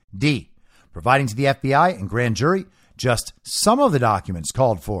subpoena. D. Providing to the FBI and grand jury just some of the documents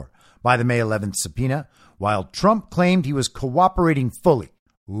called for by the May 11th subpoena, while Trump claimed he was cooperating fully.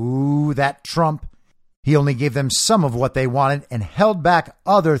 Ooh, that Trump. He only gave them some of what they wanted and held back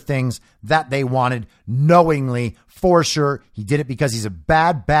other things that they wanted knowingly, for sure. He did it because he's a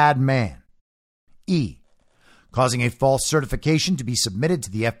bad, bad man. E. Causing a false certification to be submitted to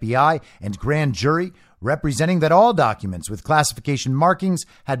the FBI and grand jury, representing that all documents with classification markings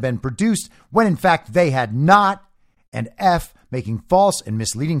had been produced when in fact they had not. And F. Making false and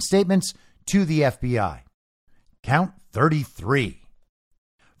misleading statements to the FBI. Count 33.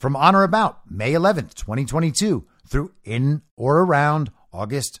 From on or about May 11th, 2022 through in or around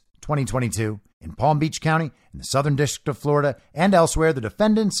August 2022 in Palm Beach County, in the Southern District of Florida, and elsewhere, the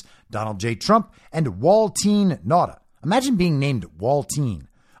defendants, Donald J. Trump and Waltine Nauta. Imagine being named Waltine.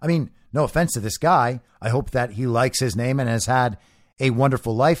 I mean, no offense to this guy. I hope that he likes his name and has had a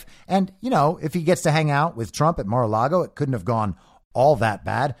wonderful life. And, you know, if he gets to hang out with Trump at Mar-a-Lago, it couldn't have gone all that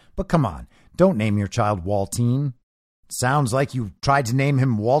bad. But come on, don't name your child Waltine. Sounds like you tried to name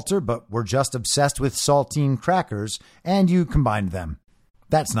him Walter, but were just obsessed with saltine crackers and you combined them.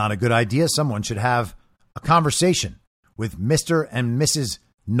 That's not a good idea. Someone should have a conversation with Mr. and Mrs.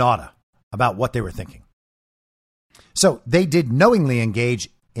 Nauta about what they were thinking. So they did knowingly engage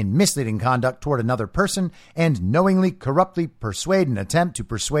in misleading conduct toward another person and knowingly corruptly persuade an attempt to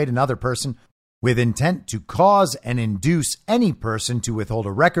persuade another person with intent to cause and induce any person to withhold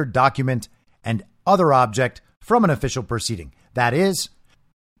a record, document, and other object from an official proceeding. That is,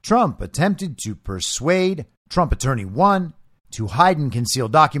 Trump attempted to persuade Trump Attorney 1 to hide and conceal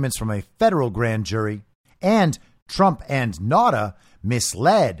documents from a federal grand jury, and Trump and Nauta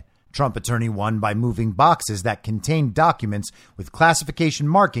misled Trump Attorney 1 by moving boxes that contained documents with classification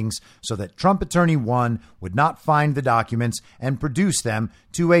markings so that Trump Attorney 1 would not find the documents and produce them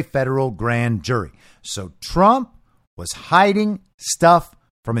to a federal grand jury. So Trump was hiding stuff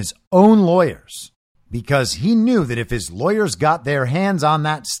from his own lawyers because he knew that if his lawyers got their hands on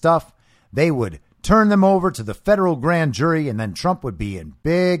that stuff, they would turn them over to the federal grand jury and then Trump would be in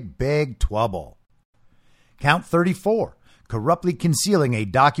big, big trouble. Count 34. Corruptly concealing a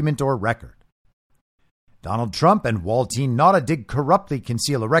document or record. Donald Trump and Waltine Nauta did corruptly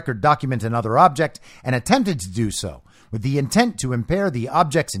conceal a record, document, and other object and attempted to do so with the intent to impair the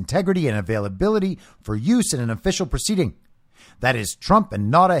object's integrity and availability for use in an official proceeding. That is, Trump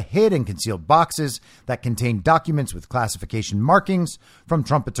and Nauta hid and concealed boxes that contained documents with classification markings from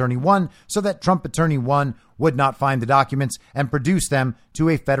Trump Attorney 1 so that Trump Attorney 1 would not find the documents and produce them to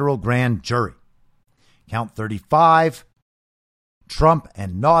a federal grand jury. Count 35. Trump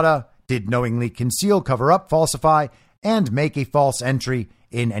and Nauta did knowingly conceal, cover up, falsify, and make a false entry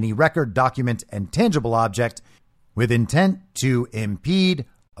in any record, document, and tangible object with intent to impede,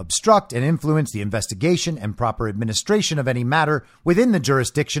 obstruct, and influence the investigation and proper administration of any matter within the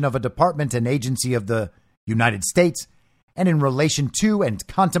jurisdiction of a department and agency of the United States and in relation to and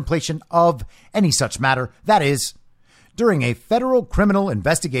contemplation of any such matter, that is, during a federal criminal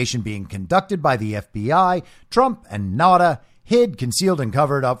investigation being conducted by the FBI, Trump and Nauta hid, concealed, and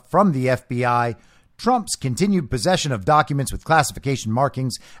covered up from the FBI Trump's continued possession of documents with classification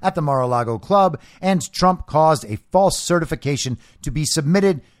markings at the Mar-a-Lago Club, and Trump caused a false certification to be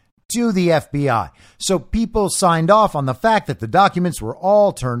submitted to the FBI. So people signed off on the fact that the documents were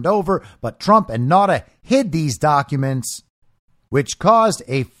all turned over, but Trump and Nauta hid these documents, which caused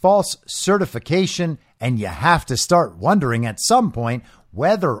a false certification. And you have to start wondering at some point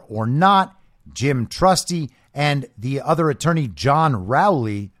whether or not Jim Trusty and the other attorney, John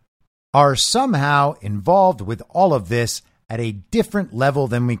Rowley, are somehow involved with all of this at a different level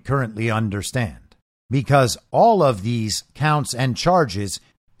than we currently understand. Because all of these counts and charges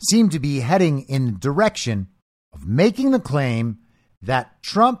seem to be heading in the direction of making the claim that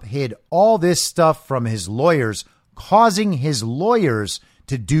Trump hid all this stuff from his lawyers, causing his lawyers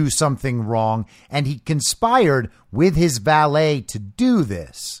to do something wrong, and he conspired with his valet to do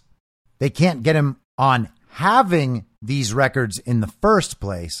this. They can't get him on having these records in the first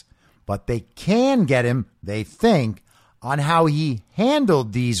place, but they can get him, they think, on how he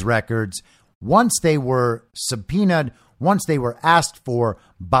handled these records once they were subpoenaed, once they were asked for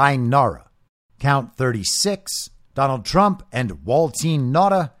by NARA. Count 36, Donald Trump and Waltine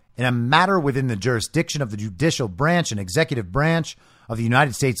Nauta, in a matter within the jurisdiction of the judicial branch and executive branch of the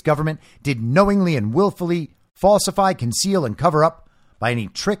United States government, did knowingly and willfully falsify, conceal, and cover up by any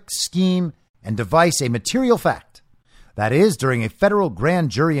trick, scheme, and device a material fact. That is, during a federal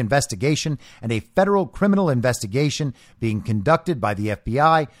grand jury investigation and a federal criminal investigation being conducted by the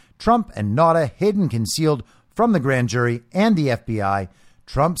FBI, Trump and Nauta hid and concealed from the grand jury and the FBI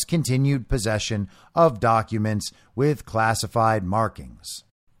Trump's continued possession of documents with classified markings.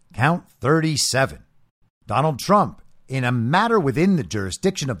 Count 37. Donald Trump, in a matter within the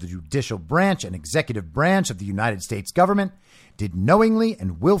jurisdiction of the judicial branch and executive branch of the United States government, did knowingly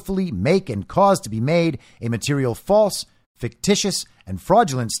and willfully make and cause to be made a material false, fictitious, and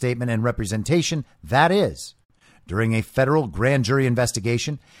fraudulent statement and representation, that is, during a federal grand jury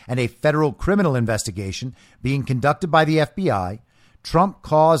investigation and a federal criminal investigation being conducted by the FBI, Trump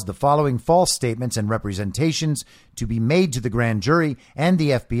caused the following false statements and representations to be made to the grand jury and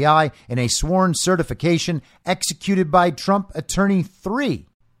the FBI in a sworn certification executed by Trump Attorney 3.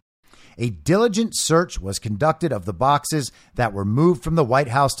 A diligent search was conducted of the boxes that were moved from the White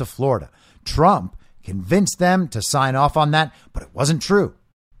House to Florida. Trump convinced them to sign off on that, but it wasn't true.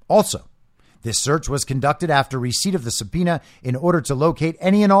 Also, this search was conducted after receipt of the subpoena in order to locate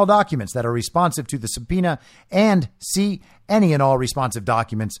any and all documents that are responsive to the subpoena and see any and all responsive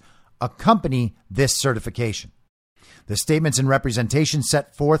documents accompany this certification. The statements and representations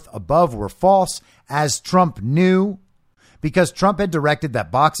set forth above were false, as Trump knew because Trump had directed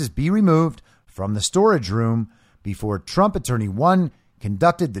that boxes be removed from the storage room before Trump Attorney 1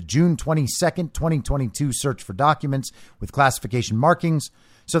 conducted the June 22nd, 2022 search for documents with classification markings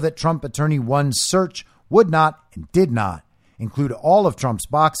so that Trump Attorney 1's search would not and did not include all of Trump's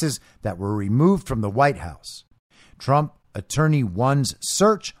boxes that were removed from the White House. Trump Attorney 1's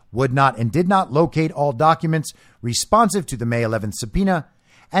search would not and did not locate all documents responsive to the May 11th subpoena,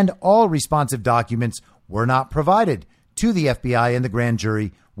 and all responsive documents were not provided to the FBI and the grand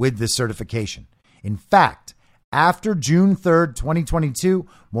jury with this certification. In fact, after June 3rd, 2022,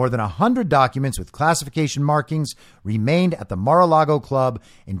 more than 100 documents with classification markings remained at the Mar-a-Lago Club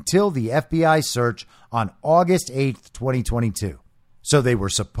until the FBI search on August 8th, 2022. So they were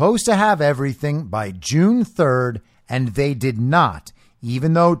supposed to have everything by June 3rd, and they did not,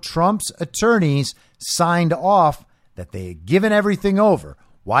 even though Trump's attorneys signed off that they had given everything over.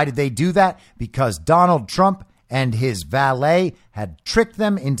 Why did they do that? Because Donald Trump and his valet had tricked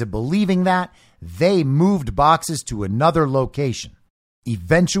them into believing that. They moved boxes to another location.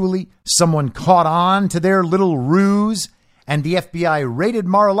 Eventually, someone caught on to their little ruse, and the FBI raided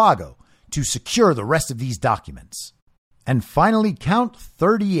Mar-a-Lago to secure the rest of these documents. And finally, count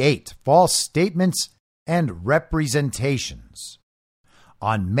 38 false statements and representations.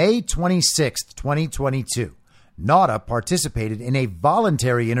 On May 26, 2022, Nauta participated in a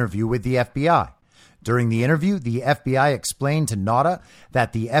voluntary interview with the FBI. During the interview, the FBI explained to Nauta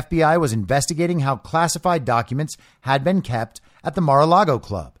that the FBI was investigating how classified documents had been kept at the Mar-a-Lago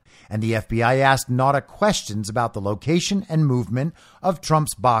Club, and the FBI asked Nauta questions about the location and movement of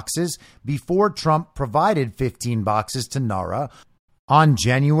Trump's boxes before Trump provided 15 boxes to Nauta on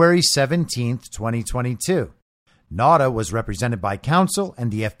January 17, 2022. Nauta was represented by counsel,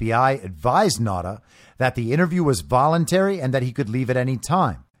 and the FBI advised Nauta that the interview was voluntary and that he could leave at any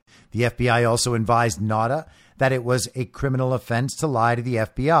time. The FBI also advised Nauta that it was a criminal offense to lie to the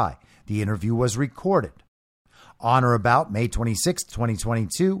FBI. The interview was recorded. On or about May 26,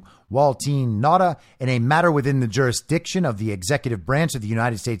 2022, Waltine Nauta, in a matter within the jurisdiction of the executive branch of the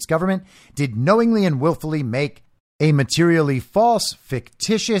United States government, did knowingly and willfully make a materially false,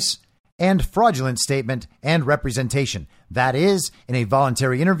 fictitious, and fraudulent statement and representation. That is, in a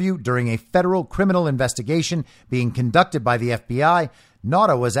voluntary interview during a federal criminal investigation being conducted by the FBI,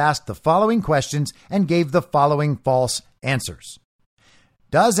 Nauta was asked the following questions and gave the following false answers.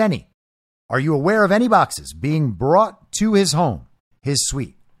 Are you aware of any boxes being brought to his home, his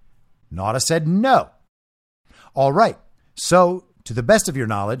suite? Nauta said no. All right. So, to the best of your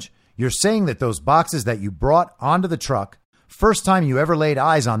knowledge, you're saying that those boxes that you brought onto the truck, first time you ever laid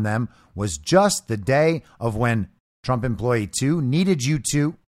eyes on them was just the day of when Trump employee 2 needed you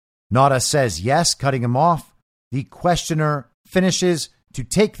to. Nauta says yes, cutting him off. The questioner finishes to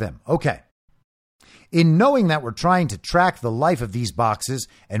take them. Okay. In knowing that we're trying to track the life of these boxes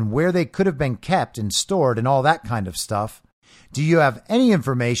and where they could have been kept and stored and all that kind of stuff, do you have any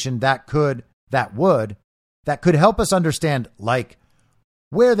information that could help us understand, like,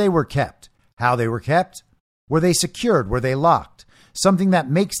 where they were kept, how they were kept, were they secured, were they locked? Something that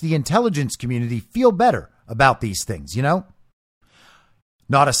makes the intelligence community feel better about these things, you know?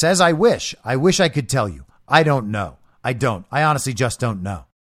 Nauta says, I wish I could tell you. I don't know. I honestly just don't know.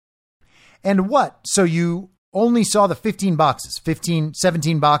 And what? So you only saw the 17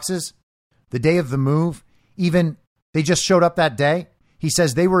 boxes the day of the move? Even they just showed up that day? He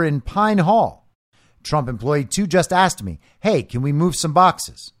says they were in Pine Hall. Trump employee 2 just asked me, hey, can we move some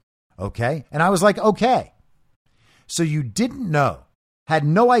boxes? Okay. And I was like, okay. So you didn't know, had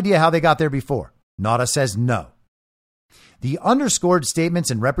no idea how they got there before. Nauta says no. The underscored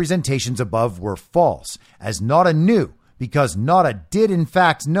statements and representations above were false, as Nauta knew, because Nauta did in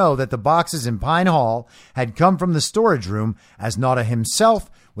fact know that the boxes in Pine Hall had come from the storage room, as Nauta himself,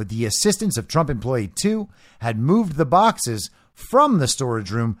 with the assistance of Trump employee 2, had moved the boxes from the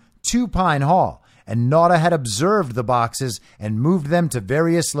storage room to Pine Hall, and Nauta had observed the boxes and moved them to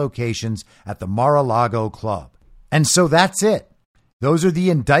various locations at the Mar-a-Lago Club. And so that's it. Those are the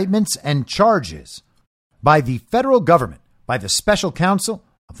indictments and charges by the federal government, by the special counsel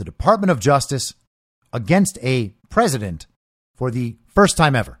of the Department of Justice against a president for the first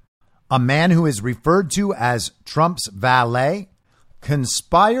time ever. A man who is referred to as Trump's valet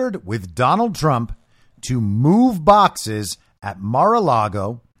conspired with Donald Trump to move boxes at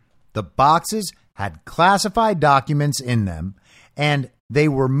Mar-a-Lago. The boxes had classified documents in them, and they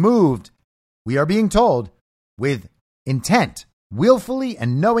were moved, we are being told, with intent, willfully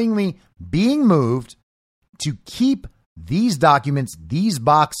and knowingly being moved to keep these documents, these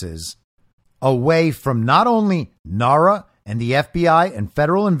boxes, away from not only NARA and the FBI and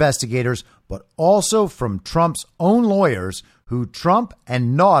federal investigators, but also from Trump's own lawyers who Trump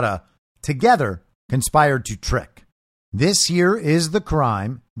and Nauta together conspired to trick. This here is the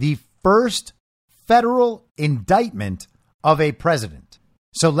crime, the first federal indictment of a president.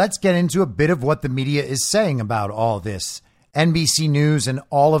 So let's get into a bit of what the media is saying about all this. NBC News and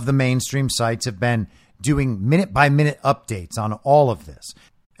all of the mainstream sites have been doing minute-by-minute updates on all of this.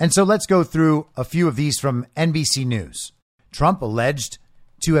 And so let's go through a few of these from NBC News. Trump alleged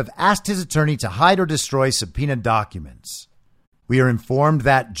to have asked his attorney to hide or destroy subpoenaed documents. We are informed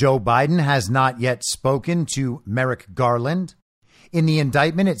that Joe Biden has not yet spoken to Merrick Garland. In the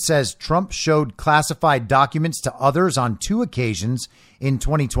indictment, it says Trump showed classified documents to others on 2 occasions in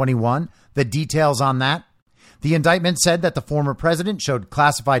 2021. The details on that. The indictment said that the former president showed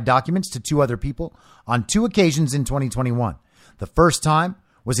classified documents to 2 other people on 2 occasions in 2021. The first time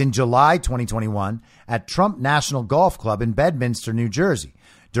was in July 2021 at Trump National Golf Club in Bedminster, New Jersey,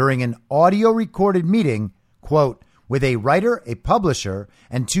 during an audio recorded meeting, quote, with a writer, a publisher,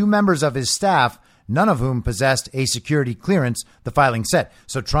 and 2 members of his staff, none of whom possessed a security clearance, the filing said.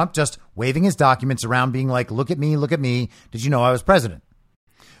 So Trump just waving his documents around being like, look at me, look at me. Did you know I was president?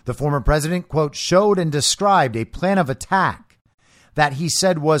 The former president, quote, showed and described a plan of attack that he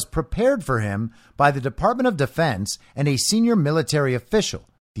said was prepared for him by the Department of Defense and a senior military official.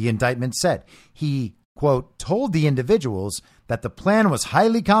 The indictment said he, quote, told the individuals that the plan was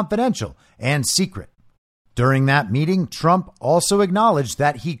highly confidential and secret. During that meeting, Trump also acknowledged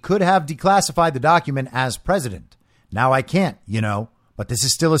that he could have declassified the document as president. Now I can't, but this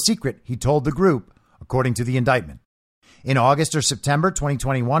is still a secret, he told the group, according to the indictment. In August or September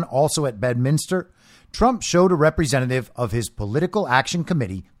 2021, also at Bedminster, Trump showed a representative of his political action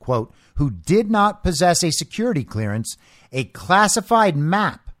committee, quote, who did not possess a security clearance, a classified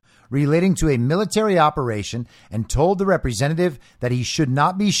map relating to a military operation and told the representative that he should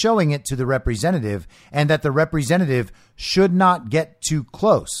not be showing it to the representative and that the representative should not get too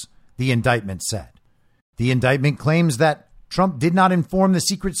close, the indictment said. The indictment claims that Trump did not inform the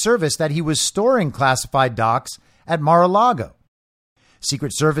Secret Service that he was storing classified docs at Mar-a-Lago.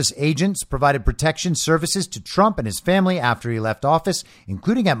 Secret Service agents provided protection services to Trump and his family after he left office,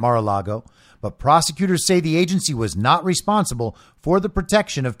 including at Mar-a-Lago, but prosecutors say the agency was not responsible for the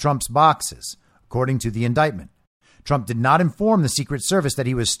protection of Trump's boxes, according to the indictment. Trump did not inform the Secret Service that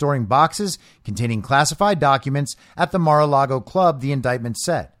he was storing boxes containing classified documents at the Mar-a-Lago club, the indictment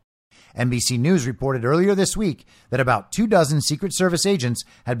said. NBC News reported earlier this week that about 24 Secret Service agents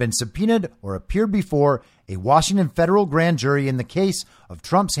had been subpoenaed or appeared before a Washington federal grand jury in the case of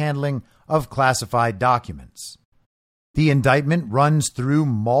Trump's handling of classified documents. The indictment runs through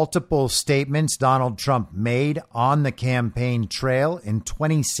multiple statements Donald Trump made on the campaign trail in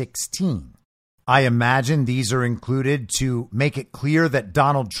 2016. I imagine these are included to make it clear that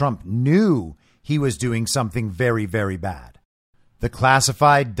Donald Trump knew he was doing something very, very bad. The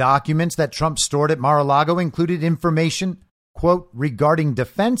classified documents that Trump stored at Mar-a-Lago included information, quote, regarding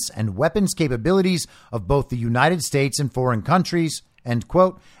defense and weapons capabilities of both the United States and foreign countries, end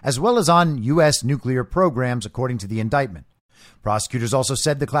quote, as well as on U.S. nuclear programs, according to the indictment. Prosecutors also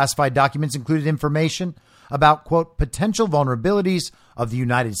said the classified documents included information about, quote, potential vulnerabilities of the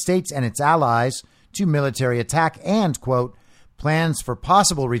United States and its allies to military attack and, quote, plans for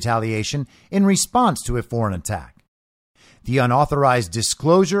possible retaliation in response to a foreign attack. The unauthorized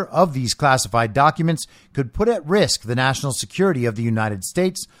disclosure of these classified documents could put at risk the national security of the United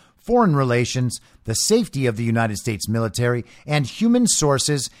States, foreign relations, the safety of the United States military, and human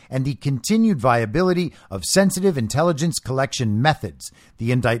sources, and the continued viability of sensitive intelligence collection methods,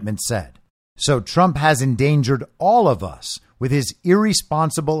 the indictment said. So Trump has endangered all of us with his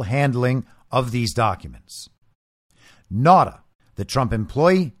irresponsible handling of these documents. Nauta, the Trump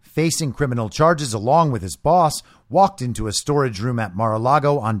employee facing criminal charges along with his boss, walked into a storage room at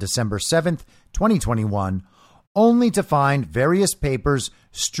Mar-a-Lago on December 7th, 2021, only to find various papers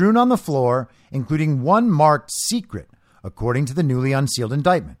strewn on the floor, including one marked secret, according to the newly unsealed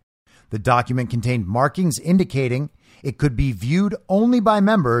indictment. The document contained markings indicating it could be viewed only by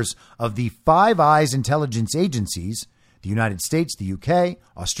members of the Five Eyes intelligence agencies, the United States, the UK,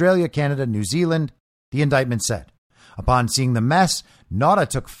 Australia, Canada, New Zealand, the indictment said. Upon seeing the mess, Nauta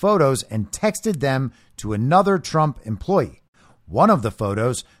took photos and texted them to another Trump employee. One of the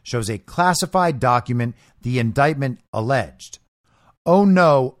photos shows a classified document the indictment alleged. Oh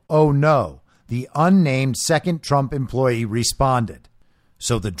no, the unnamed second Trump employee responded.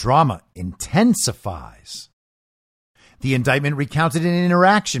 So the drama intensifies. The indictment recounted an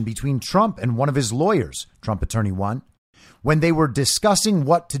interaction between Trump and one of his lawyers, Trump Attorney 1, when they were discussing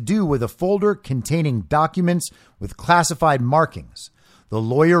what to do with a folder containing documents with classified markings. the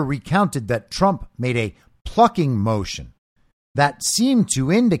lawyer recounted that Trump made a plucking motion that seemed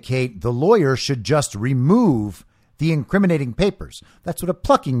to indicate the lawyer should just remove the incriminating papers. That's what a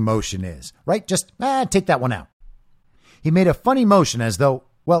plucking motion is, right? Just take that one out. He made a funny motion as though,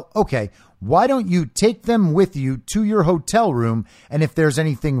 well, okay, why don't you take them with you to your hotel room? And if there's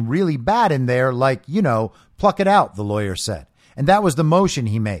anything really bad in there, like, pluck it out, the lawyer said. And that was the motion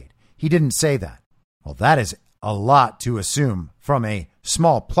he made. He didn't say that. Well, that is a lot to assume from a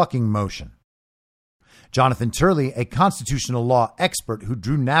small plucking motion. Jonathan Turley, a constitutional law expert who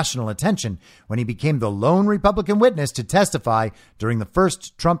drew national attention when he became the lone Republican witness to testify during the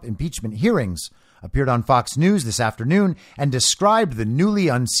first Trump impeachment hearings, appeared on Fox News this afternoon and described the newly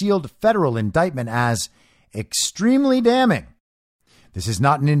unsealed federal indictment as extremely damning. This is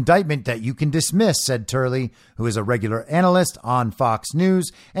not an indictment that you can dismiss, said Turley, who is a regular analyst on Fox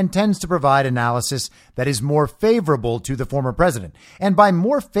News and tends to provide analysis that is more favorable to the former president. And by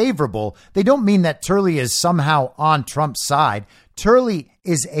more favorable, they don't mean that Turley is somehow on Trump's side. Turley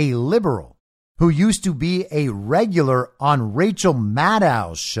is a liberal who used to be a regular on Rachel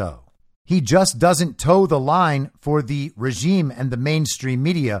Maddow's show. He just doesn't toe the line for the regime and the mainstream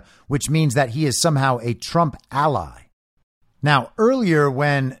media, which means that he is somehow a Trump ally. Now, earlier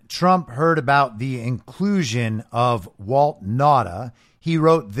when Trump heard about the inclusion of Walt Nauta, he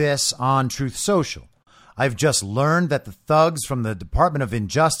wrote this on Truth Social. I've just learned that the thugs from the Department of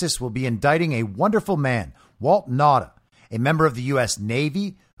Injustice will be indicting a wonderful man, Walt Nauta, a member of the U.S.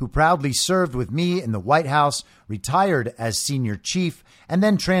 Navy who proudly served with me in the White House, retired as senior chief, and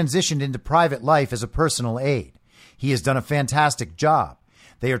then transitioned into private life as a personal aide. He has done a fantastic job.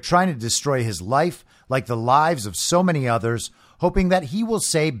 They are trying to destroy his life, like the lives of so many others, hoping that he will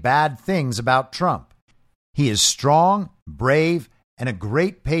say bad things about Trump. He is strong, brave, and a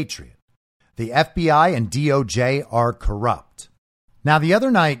great patriot. The FBI and DOJ are corrupt. Now, the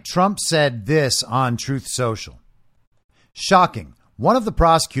other night, Trump said this on Truth Social. Shocking. One of the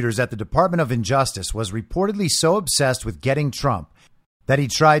prosecutors at the Department of Injustice was reportedly so obsessed with getting Trump that he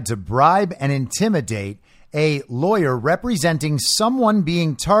tried to bribe and intimidate a lawyer representing someone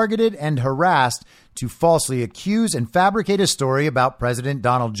being targeted and harassed to falsely accuse and fabricate a story about President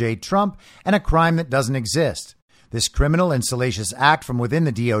Donald J. Trump and a crime that doesn't exist. This criminal and salacious act from within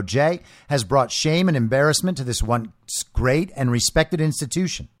the DOJ has brought shame and embarrassment to this once great and respected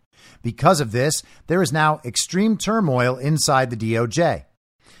institution. Because of this, there is now extreme turmoil inside the DOJ.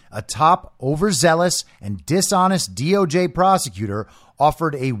 A top, overzealous, and dishonest DOJ prosecutor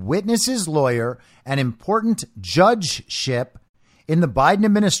offered a witness's lawyer an important judgeship in the Biden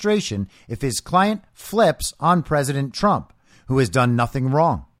administration if his client flips on President Trump, who has done nothing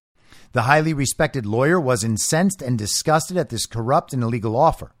wrong. The highly respected lawyer was incensed and disgusted at this corrupt and illegal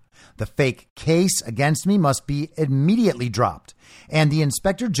offer. The fake case against me must be immediately dropped, and the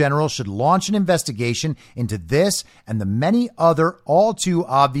Inspector General should launch an investigation into this and the many other all too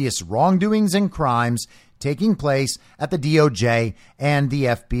obvious wrongdoings and crimes taking place at the DOJ and the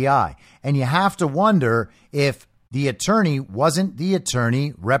FBI. And you have to wonder if the attorney wasn't the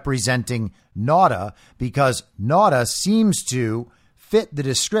attorney representing Nauta, because Nauta seems to fit the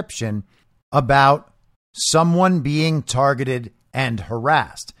description about someone being targeted and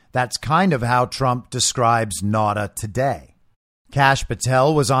harassed. That's kind of how Trump describes Nauta today. Kash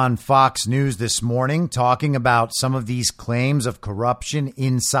Patel was on Fox News this morning talking about some of these claims of corruption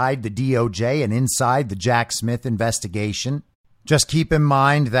inside the DOJ and inside the Jack Smith investigation. Just keep in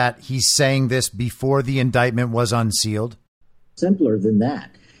mind that he's saying this before the indictment was unsealed. Simpler than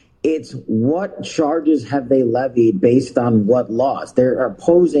that. It's what charges have they levied based on what laws? They're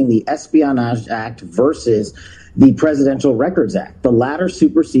opposing the Espionage Act versus the Presidential Records Act. The latter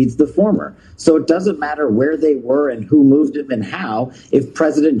supersedes the former. So it doesn't matter where they were and who moved them and how if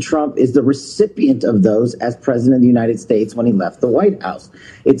President Trump is the recipient of those as president of the United States when he left the White House.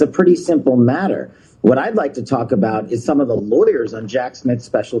 It's a pretty simple matter. What I'd like to talk about is some of the lawyers on Jack Smith's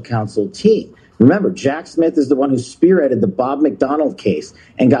special counsel team. Remember, Jack Smith is the one who spearheaded the Bob McDonald case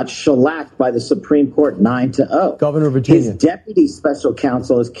and got shellacked by the Supreme Court 9-0. Governor of Virginia. His deputy special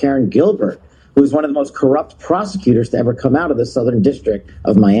counsel is Karen Gilbert, who is one of the most corrupt prosecutors to ever come out of the Southern District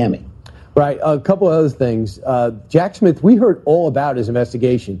of Miami. Right. A couple of other things. Jack Smith, we heard all about his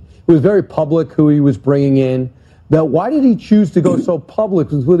investigation. It was very public who he was bringing in. Now, why did he choose to go so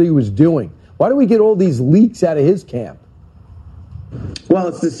public with what he was doing? Why do we get all these leaks out of his camp? Well,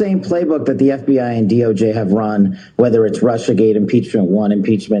 it's the same playbook that the FBI and DOJ have run, whether it's Russiagate, impeachment 1,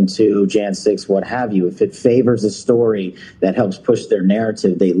 impeachment 2, Jan 6, what have you. If it favors a story that helps push their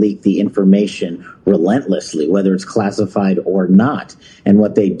narrative, they leak the information relentlessly, whether it's classified or not. And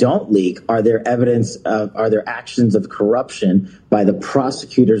what they don't leak are their actions of corruption by the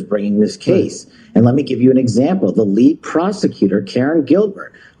prosecutors bringing this case. And let me give you an example. The lead prosecutor, Karen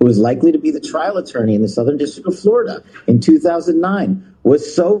Gilbert, who is likely to be the trial attorney in the Southern District of Florida in 2009,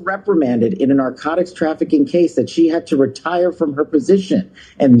 was so reprimanded in a narcotics trafficking case that she had to retire from her position.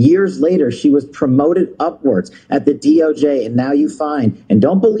 And years later, she was promoted upwards at the DOJ. And now you find, and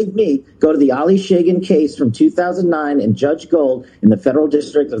don't believe me, go to the Ali Shagan case from 2009 and Judge Gold in the Federal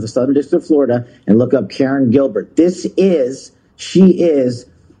District of the Southern District of Florida and look up Karen Gilbert. She is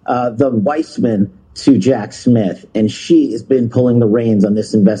the Weissman to Jack Smith, and she has been pulling the reins on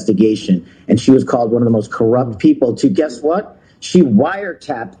this investigation. And she was called one of the most corrupt people to, guess what? She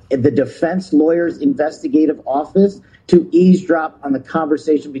wiretapped the defense lawyer's investigative office to eavesdrop on the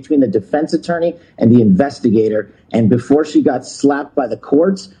conversation between the defense attorney and the investigator. And before she got slapped by the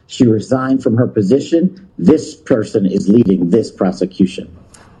courts, she resigned from her position. This person is leading this prosecution.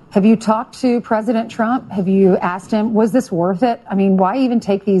 Have you talked to President Trump? Have you asked him, was this worth it? I mean, why even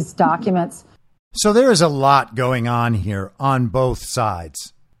take these documents? So there is a lot going on here on both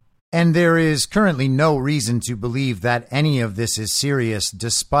sides. And there is currently no reason to believe that any of this is serious,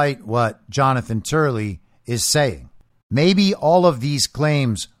 despite what Jonathan Turley is saying. Maybe all of these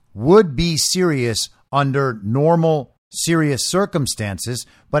claims would be serious under normal, serious circumstances,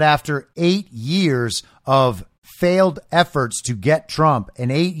 but after 8 years of failed efforts to get Trump and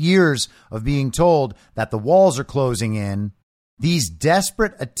 8 years of being told that the walls are closing in, these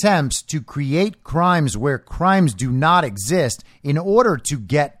desperate attempts to create crimes where crimes do not exist in order to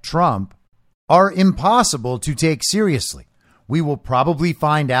get Trump are impossible to take seriously. We will probably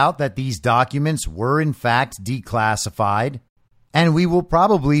find out that these documents were in fact declassified, and we will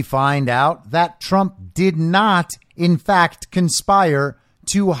probably find out that Trump did not in fact conspire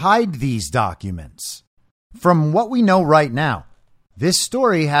to hide these documents. From what we know right now, this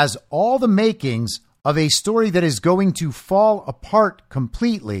story has all the makings of a story that is going to fall apart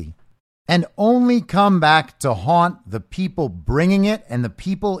completely and only come back to haunt the people bringing it and the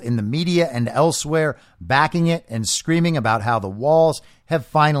people in the media and elsewhere backing it and screaming about how the walls have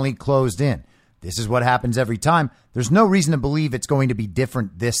finally closed in. This is what happens every time. There's no reason to believe it's going to be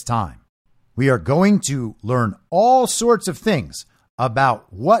different this time. We are going to learn all sorts of things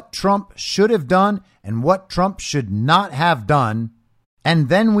about what Trump should have done and what Trump should not have done. And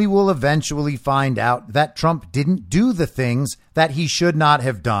then we will eventually find out that Trump didn't do the things that he should not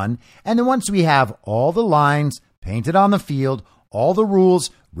have done. And then once we have all the lines painted on the field, all the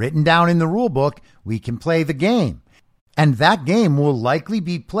rules written down in the rule book, we can play the game. And that game will likely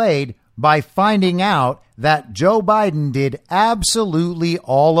be played by finding out that Joe Biden did absolutely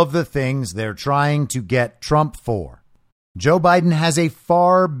all of the things they're trying to get Trump for. Joe Biden has a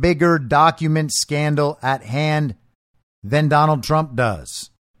far bigger document scandal at hand than Donald Trump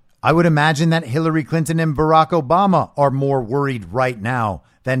does. I would imagine that Hillary Clinton and Barack Obama are more worried right now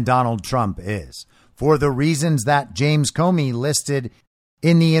than Donald Trump is, for the reasons that James Comey listed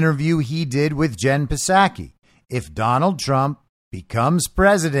in the interview he did with Jen Psaki. If Donald Trump becomes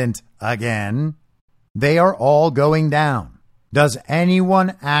president again, they are all going down. Does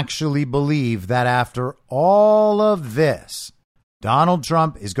anyone actually believe that after all of this, Donald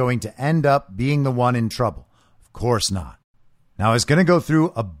Trump is going to end up being the one in trouble? Of course not. Now, I was going to go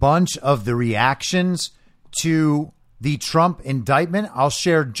through a bunch of the reactions to the Trump indictment. I'll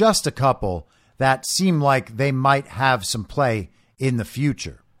share just a couple that seem like they might have some play in the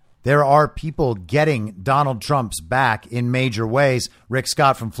future. There are people getting Donald Trump's back in major ways. Rick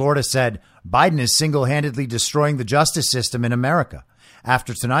Scott from Florida said Biden is single-handedly destroying the justice system in America.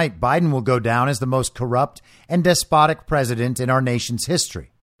 After tonight, Biden will go down as the most corrupt and despotic president in our nation's history.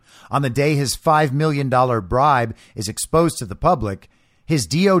 On the day his $5 million bribe is exposed to the public, his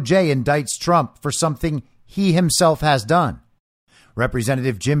DOJ indicts Trump for something he himself has done.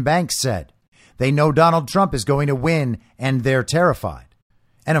 Representative Jim Banks said, they know Donald Trump is going to win and they're terrified.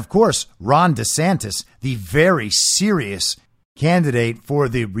 And of course, Ron DeSantis, the very serious candidate for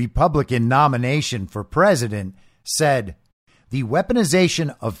the Republican nomination for president, said, the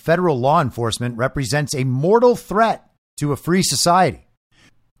weaponization of federal law enforcement represents a mortal threat to a free society.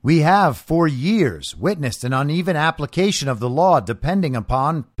 We have for years witnessed an uneven application of the law depending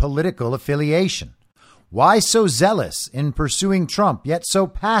upon political affiliation. Why so zealous in pursuing Trump, yet so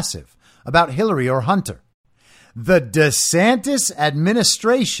passive about Hillary or Hunter? The DeSantis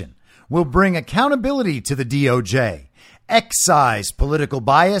administration will bring accountability to the DOJ excise political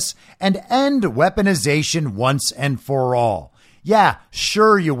bias, and end weaponization once and for all. Yeah,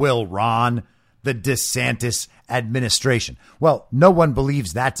 sure you will, Ron, the DeSantis administration. Well, no one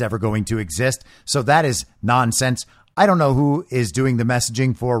believes that's ever going to exist, so that is nonsense. I don't know who is doing the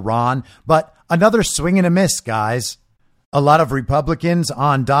messaging for Ron, but another swing and a miss, guys. A lot of Republicans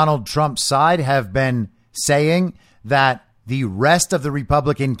on Donald Trump's side have been saying that the rest of the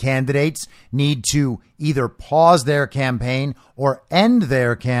Republican candidates need to either pause their campaign or end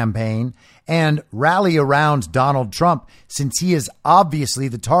their campaign and rally around Donald Trump, since he is obviously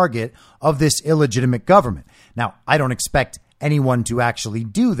the target of this illegitimate government. Now, I don't expect anyone to actually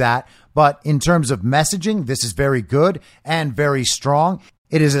do that, but in terms of messaging, this is very good and very strong.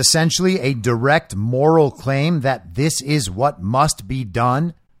 It is essentially a direct moral claim that this is what must be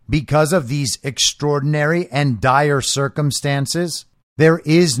done because of these extraordinary and dire circumstances. There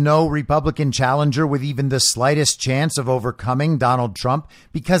is no Republican challenger with even the slightest chance of overcoming Donald Trump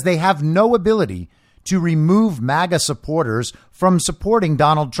because they have no ability to remove MAGA supporters from supporting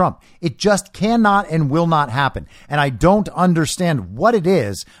Donald Trump. It just cannot and will not happen. And I don't understand what it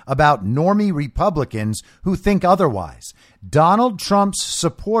is about normie Republicans who think otherwise. Donald Trump's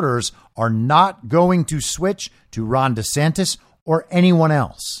supporters are not going to switch to Ron DeSantis or anyone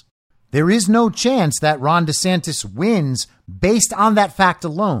else. There is no chance that Ron DeSantis wins based on that fact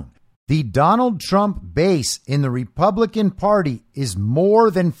alone. The Donald Trump base in the Republican Party is more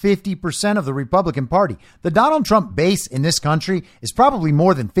than 50% of the Republican Party. The Donald Trump base in this country is probably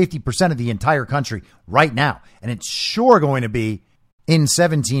more than 50% of the entire country right now. And it's sure going to be in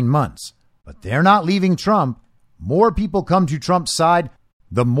 17 months. But they're not leaving Trump. More people come to Trump's side,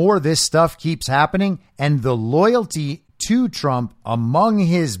 the more this stuff keeps happening. And the loyalty to Trump among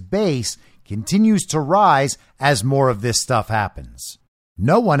his base continues to rise as more of this stuff happens.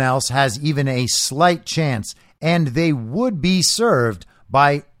 No one else has even a slight chance, and they would be served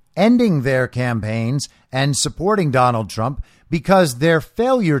by ending their campaigns and supporting Donald Trump, because their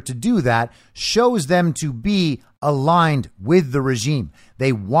failure to do that shows them to be aligned with the regime.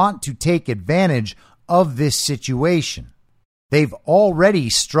 They want to take advantage of this situation. They've already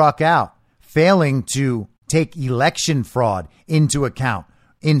struck out, failing to take election fraud into account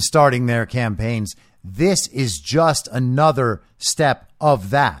in starting their campaigns. This is just another step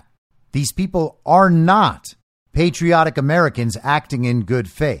of that. These people are not patriotic Americans acting in good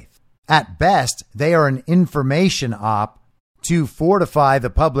faith. At best, they are an information op to fortify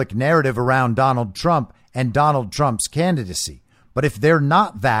the public narrative around Donald Trump and Donald Trump's candidacy. But if they're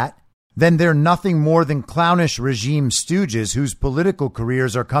not that, then they're nothing more than clownish regime stooges whose political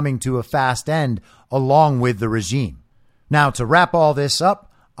careers are coming to a fast end along with the regime. Now, to wrap all this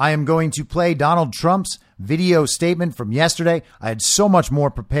up, I am going to play Donald Trump's video statement from yesterday. I had so much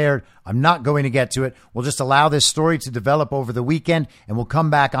more prepared. I'm not going to get to it. We'll just allow this story to develop over the weekend, and we'll come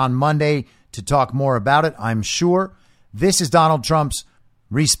back on Monday to talk more about it, I'm sure. This is Donald Trump's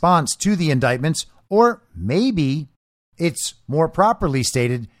response to the indictments, or maybe it's more properly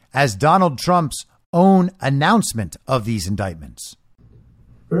stated as Donald Trump's own announcement of these indictments.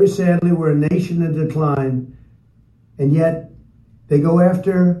 Very sadly, we're a nation in decline, and yet they go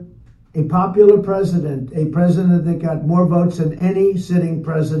after a popular president, a president that got more votes than any sitting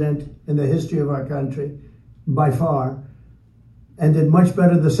president in the history of our country, by far, and did much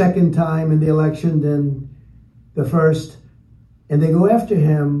better the second time in the election than the first. And they go after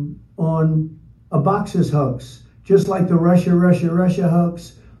him on a boxes hoax, just like the Russia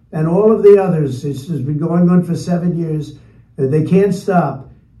hoax and all of the others. This has been going on for 7 years. They can't stop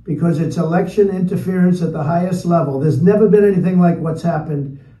because it's election interference at the highest level. There's never been anything like what's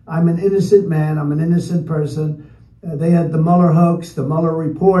happened. I'm an innocent man. I'm an innocent person. They had the Mueller hoax, the Mueller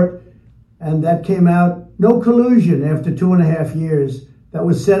report, and that came out. No collusion after 2.5 years. That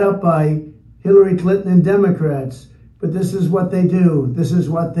was set up by Hillary Clinton and Democrats. But this is what they do. This is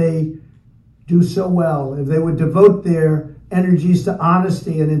what they do so well. If they would devote their energies to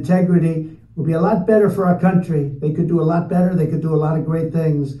honesty and integrity, it would be a lot better for our country. They could do a lot better. They could do a lot of great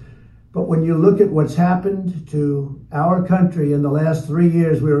things. But when you look at what's happened to our country in the last 3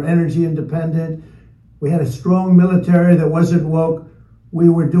 years, we were energy independent. We had a strong military that wasn't woke. We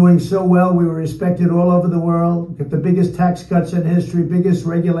were doing so well. We were respected all over the world. Got the biggest tax cuts in history, biggest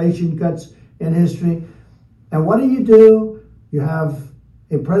regulation cuts in history. And what do? You have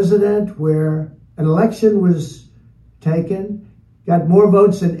a president where an election was taken, got more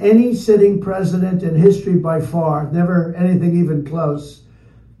votes than any sitting president in history by far, never anything even close.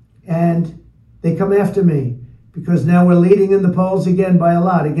 And they come after me because now we're leading in the polls again by a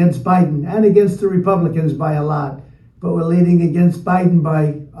lot against Biden and against the Republicans by a lot. But we're leading against Biden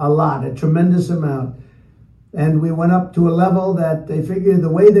by a lot, a tremendous amount. And we went up to a level that they figure the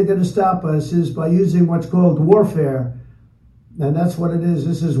way they're going to stop us is by using what's called warfare. And that's what it is.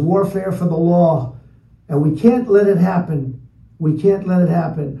 This is warfare for the law. And we can't let it happen. We can't let it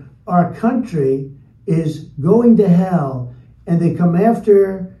happen. Our country is going to hell. And they come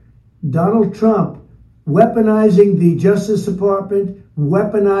after Donald Trump, weaponizing the Justice Department,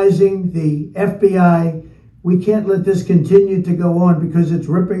 weaponizing the FBI. We can't let this continue to go on because it's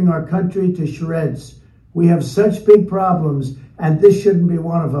ripping our country to shreds. We have such big problems, and this shouldn't be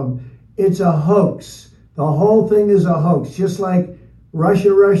one of them. It's a hoax. The whole thing is a hoax, just like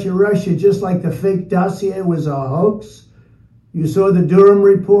Russia, just like the fake dossier was a hoax. You saw the Durham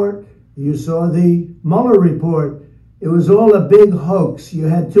report. You saw the Mueller report. It was all a big hoax. You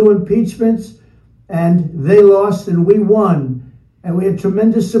had 2 impeachments, and they lost, and we won. And we had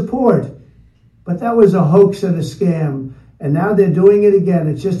tremendous support. But that was a hoax and a scam. And now they're doing it again.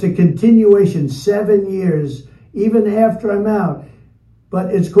 It's just a continuation, 7 years, even after I'm out.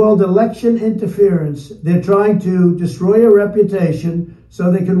 But it's called election interference. They're trying to destroy a reputation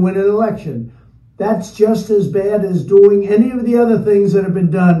so they can win an election. That's just as bad as doing any of the other things that have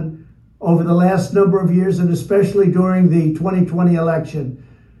been done over the last number of years, and especially during the 2020 election.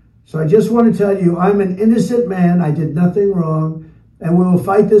 So I just want to tell you, I'm an innocent man. I did nothing wrong. And we will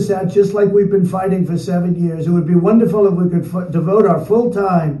fight this out just like we've been fighting for 7 years. It would be wonderful if we could devote our full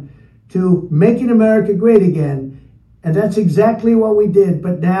time to making America great again. And that's exactly what we did.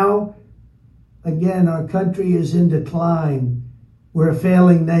 But now, again, our country is in decline. We're a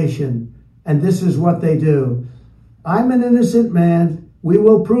failing nation. And this is what they do. I'm an innocent man. We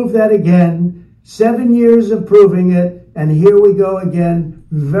will prove that again. 7 years of proving it. And here we go again.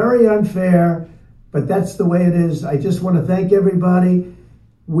 Very unfair. But that's the way it is. I just want to thank everybody.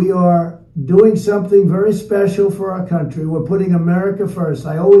 We are doing something very special for our country. We're putting America first.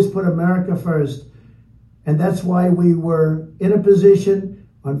 I always put America first. And that's why we were in a position.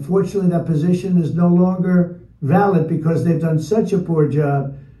 Unfortunately, that position is no longer valid because they've done such a poor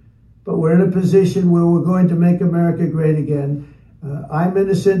job. But we're in a position where we're going to make America great again. I'm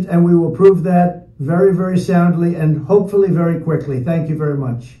innocent, and we will prove that very, very soundly and hopefully very quickly. Thank you very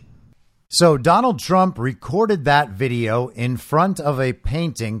much. So Donald Trump recorded that video in front of a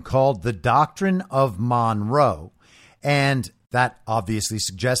painting called The Doctrine of Monroe. And that obviously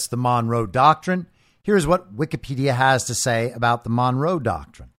suggests the Monroe Doctrine. Here's what Wikipedia has to say about the Monroe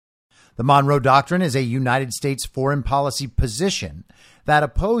Doctrine. The Monroe Doctrine is a United States foreign policy position that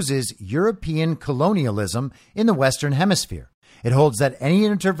opposes European colonialism in the Western Hemisphere. It holds that any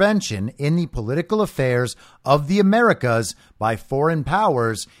intervention in the political affairs of the Americas by foreign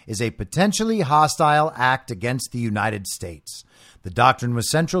powers is a potentially hostile act against the United States. The doctrine was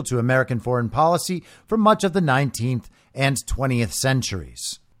central to American foreign policy for much of the 19th and 20th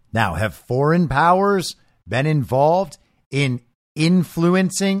centuries. Now, have foreign powers been involved in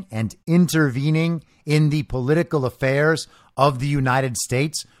influencing and intervening in the political affairs of the United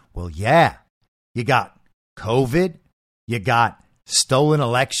States? Well, yeah. You got COVID. You got stolen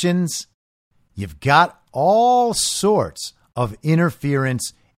elections. You've got all sorts of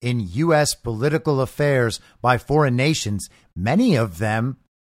interference in U.S. political affairs by foreign nations, many of them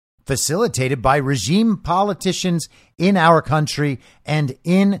facilitated by regime politicians in our country and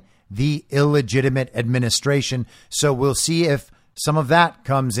in the illegitimate administration. So we'll see if some of that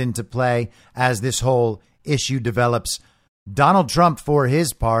comes into play as this whole issue develops. Donald Trump, for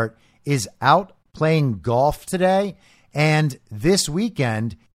his part, is out playing golf today. And this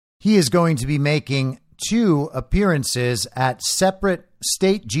weekend, he is going to be making 2 appearances at separate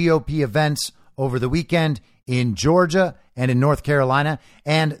state GOP events over the weekend in Georgia and in North Carolina.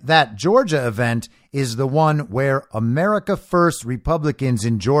 And that Georgia event is the one where America First Republicans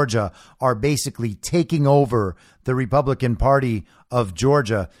in Georgia are basically taking over the Republican Party of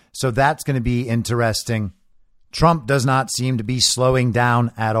Georgia. So that's going to be interesting. Trump does not seem to be slowing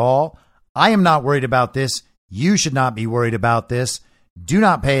down at all. I am not worried about this. You should not be worried about this. Do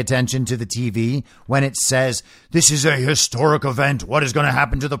not pay attention to the TV when it says this is a historic event. What is going to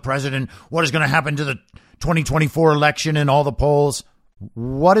happen to the president? What is going to happen to the 2024 election and all the polls?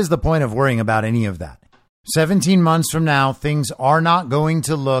 What is the point of worrying about any of that? 17 months from now, things are not going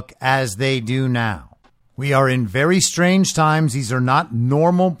to look as they do now. We are in very strange times. These are not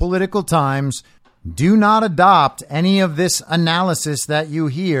normal political times. Do not adopt any of this analysis that you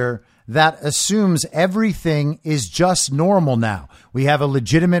hear that assumes everything is just normal now. We have a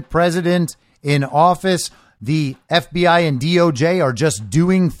legitimate president in office. The FBI and DOJ are just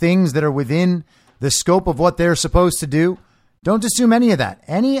doing things that are within the scope of what they're supposed to do. Don't assume any of that.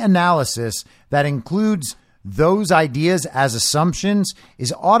 Any analysis that includes those ideas as assumptions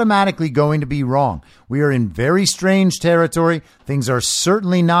is automatically going to be wrong. We are in very strange territory. Things are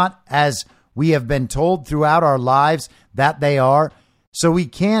certainly not as we have been told throughout our lives that they are. So we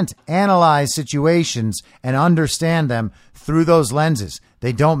can't analyze situations and understand them through those lenses.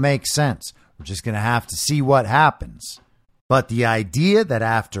 They don't make sense. We're just going to have to see what happens. But the idea that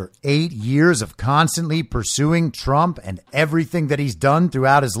after 8 years of constantly pursuing Trump and everything that he's done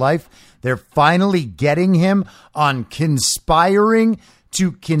throughout his life, they're finally getting him on conspiring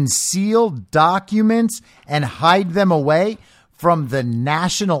to conceal documents and hide them away from the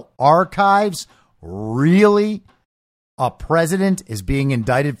National Archives. Really? A president is being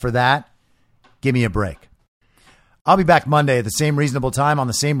indicted for that? Give me a break. I'll be back Monday at the same reasonable time on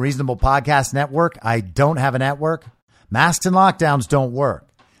the same reasonable podcast network. I don't have a network. Masks and lockdowns don't work.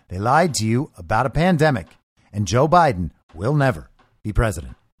 They lied to you about a pandemic, and Joe Biden will never be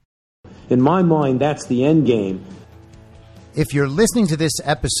president. In my mind, that's the end game. If you're listening to this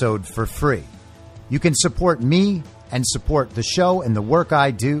episode for free, you can support me and support the show and the work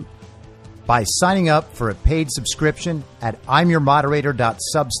I do by signing up for a paid subscription at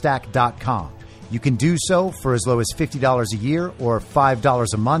imyourmoderator.substack.com. You can do so for as low as $50 a year or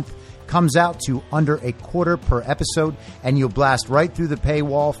 $5 a month. Comes out to under $0.25 per episode, and you'll blast right through the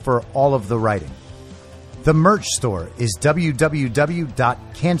paywall for all of the writing. The merch store is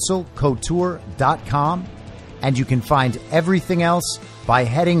www.cancelcouture.com, and you can find everything else by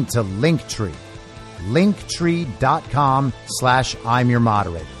heading to Linktree,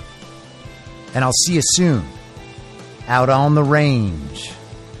 linktree.com/I'mYourModerator. And I'll see you soon out on the range.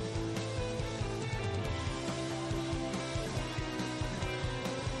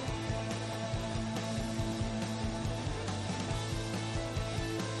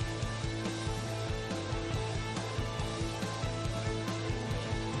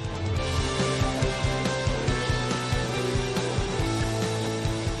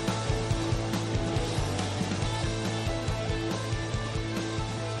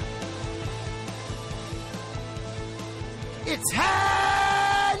 It's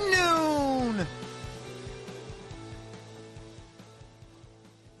high noon.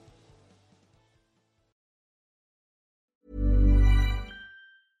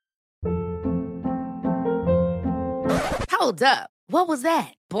 Hold up. What was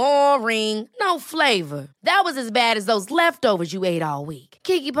that? Boring. No flavor. That was as bad as those leftovers you ate all week.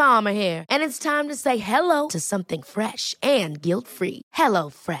 Keke Palmer here, and it's time to say hello to something fresh and guilt-free. Hello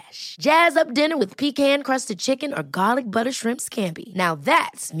Fresh. Jazz up dinner with pecan-crusted chicken or garlic butter shrimp scampi. Now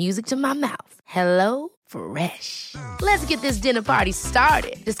that's music to my mouth. Hello Fresh. Let's get this dinner party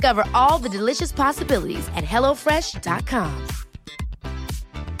started. Discover all the delicious possibilities at HelloFresh.com.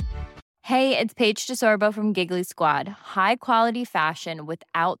 Hey, it's Paige DeSorbo from Giggly Squad. High quality fashion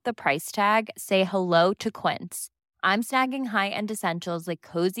without the price tag. Say hello to Quince. I'm snagging high-end essentials like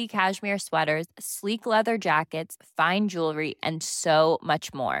cozy cashmere sweaters, sleek leather jackets, fine jewelry, and so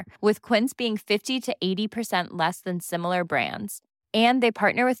much more. With Quince being 50 to 80% less than similar brands. And they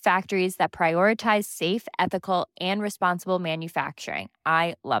partner with factories that prioritize safe, ethical, and responsible manufacturing.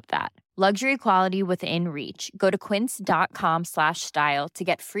 I love that. Luxury quality within reach. Go to quince.com/style to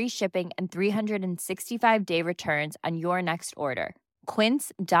get free shipping and 365-day returns on your next order.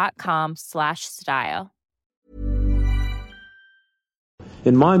 Quince.com/style.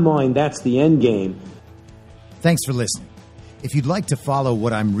 In my mind, that's the end game. Thanks for listening. If you'd like to follow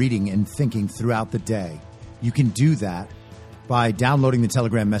what I'm reading and thinking throughout the day, you can do that by downloading the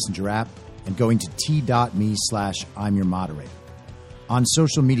Telegram Messenger app and going to t.me/I'mYourModerator. On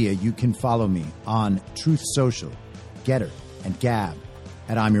social media, you can follow me on Truth Social, Getter, and Gab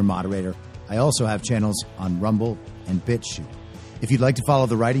at I'm Your Moderator. I also have channels on Rumble and BitChute. If you'd like to follow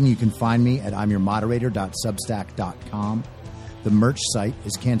the writing, you can find me at imyourmoderator.substack.com. The merch site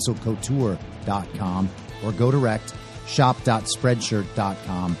is cancelcouture.com, or go direct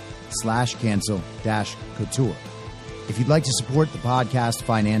shop.spreadshirt.com/cancel-couture. If you'd like to support the podcast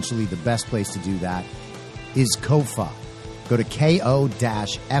financially, the best place to do that is Ko-Fi. Go to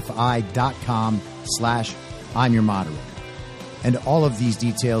ko-fi.com/I'm Your Moderator. And all of these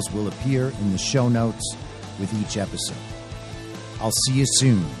details will appear in the show notes with each episode. I'll see you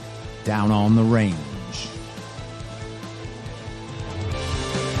soon down on the range.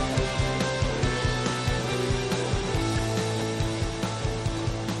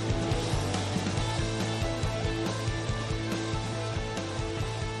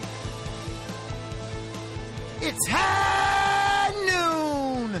 It's high.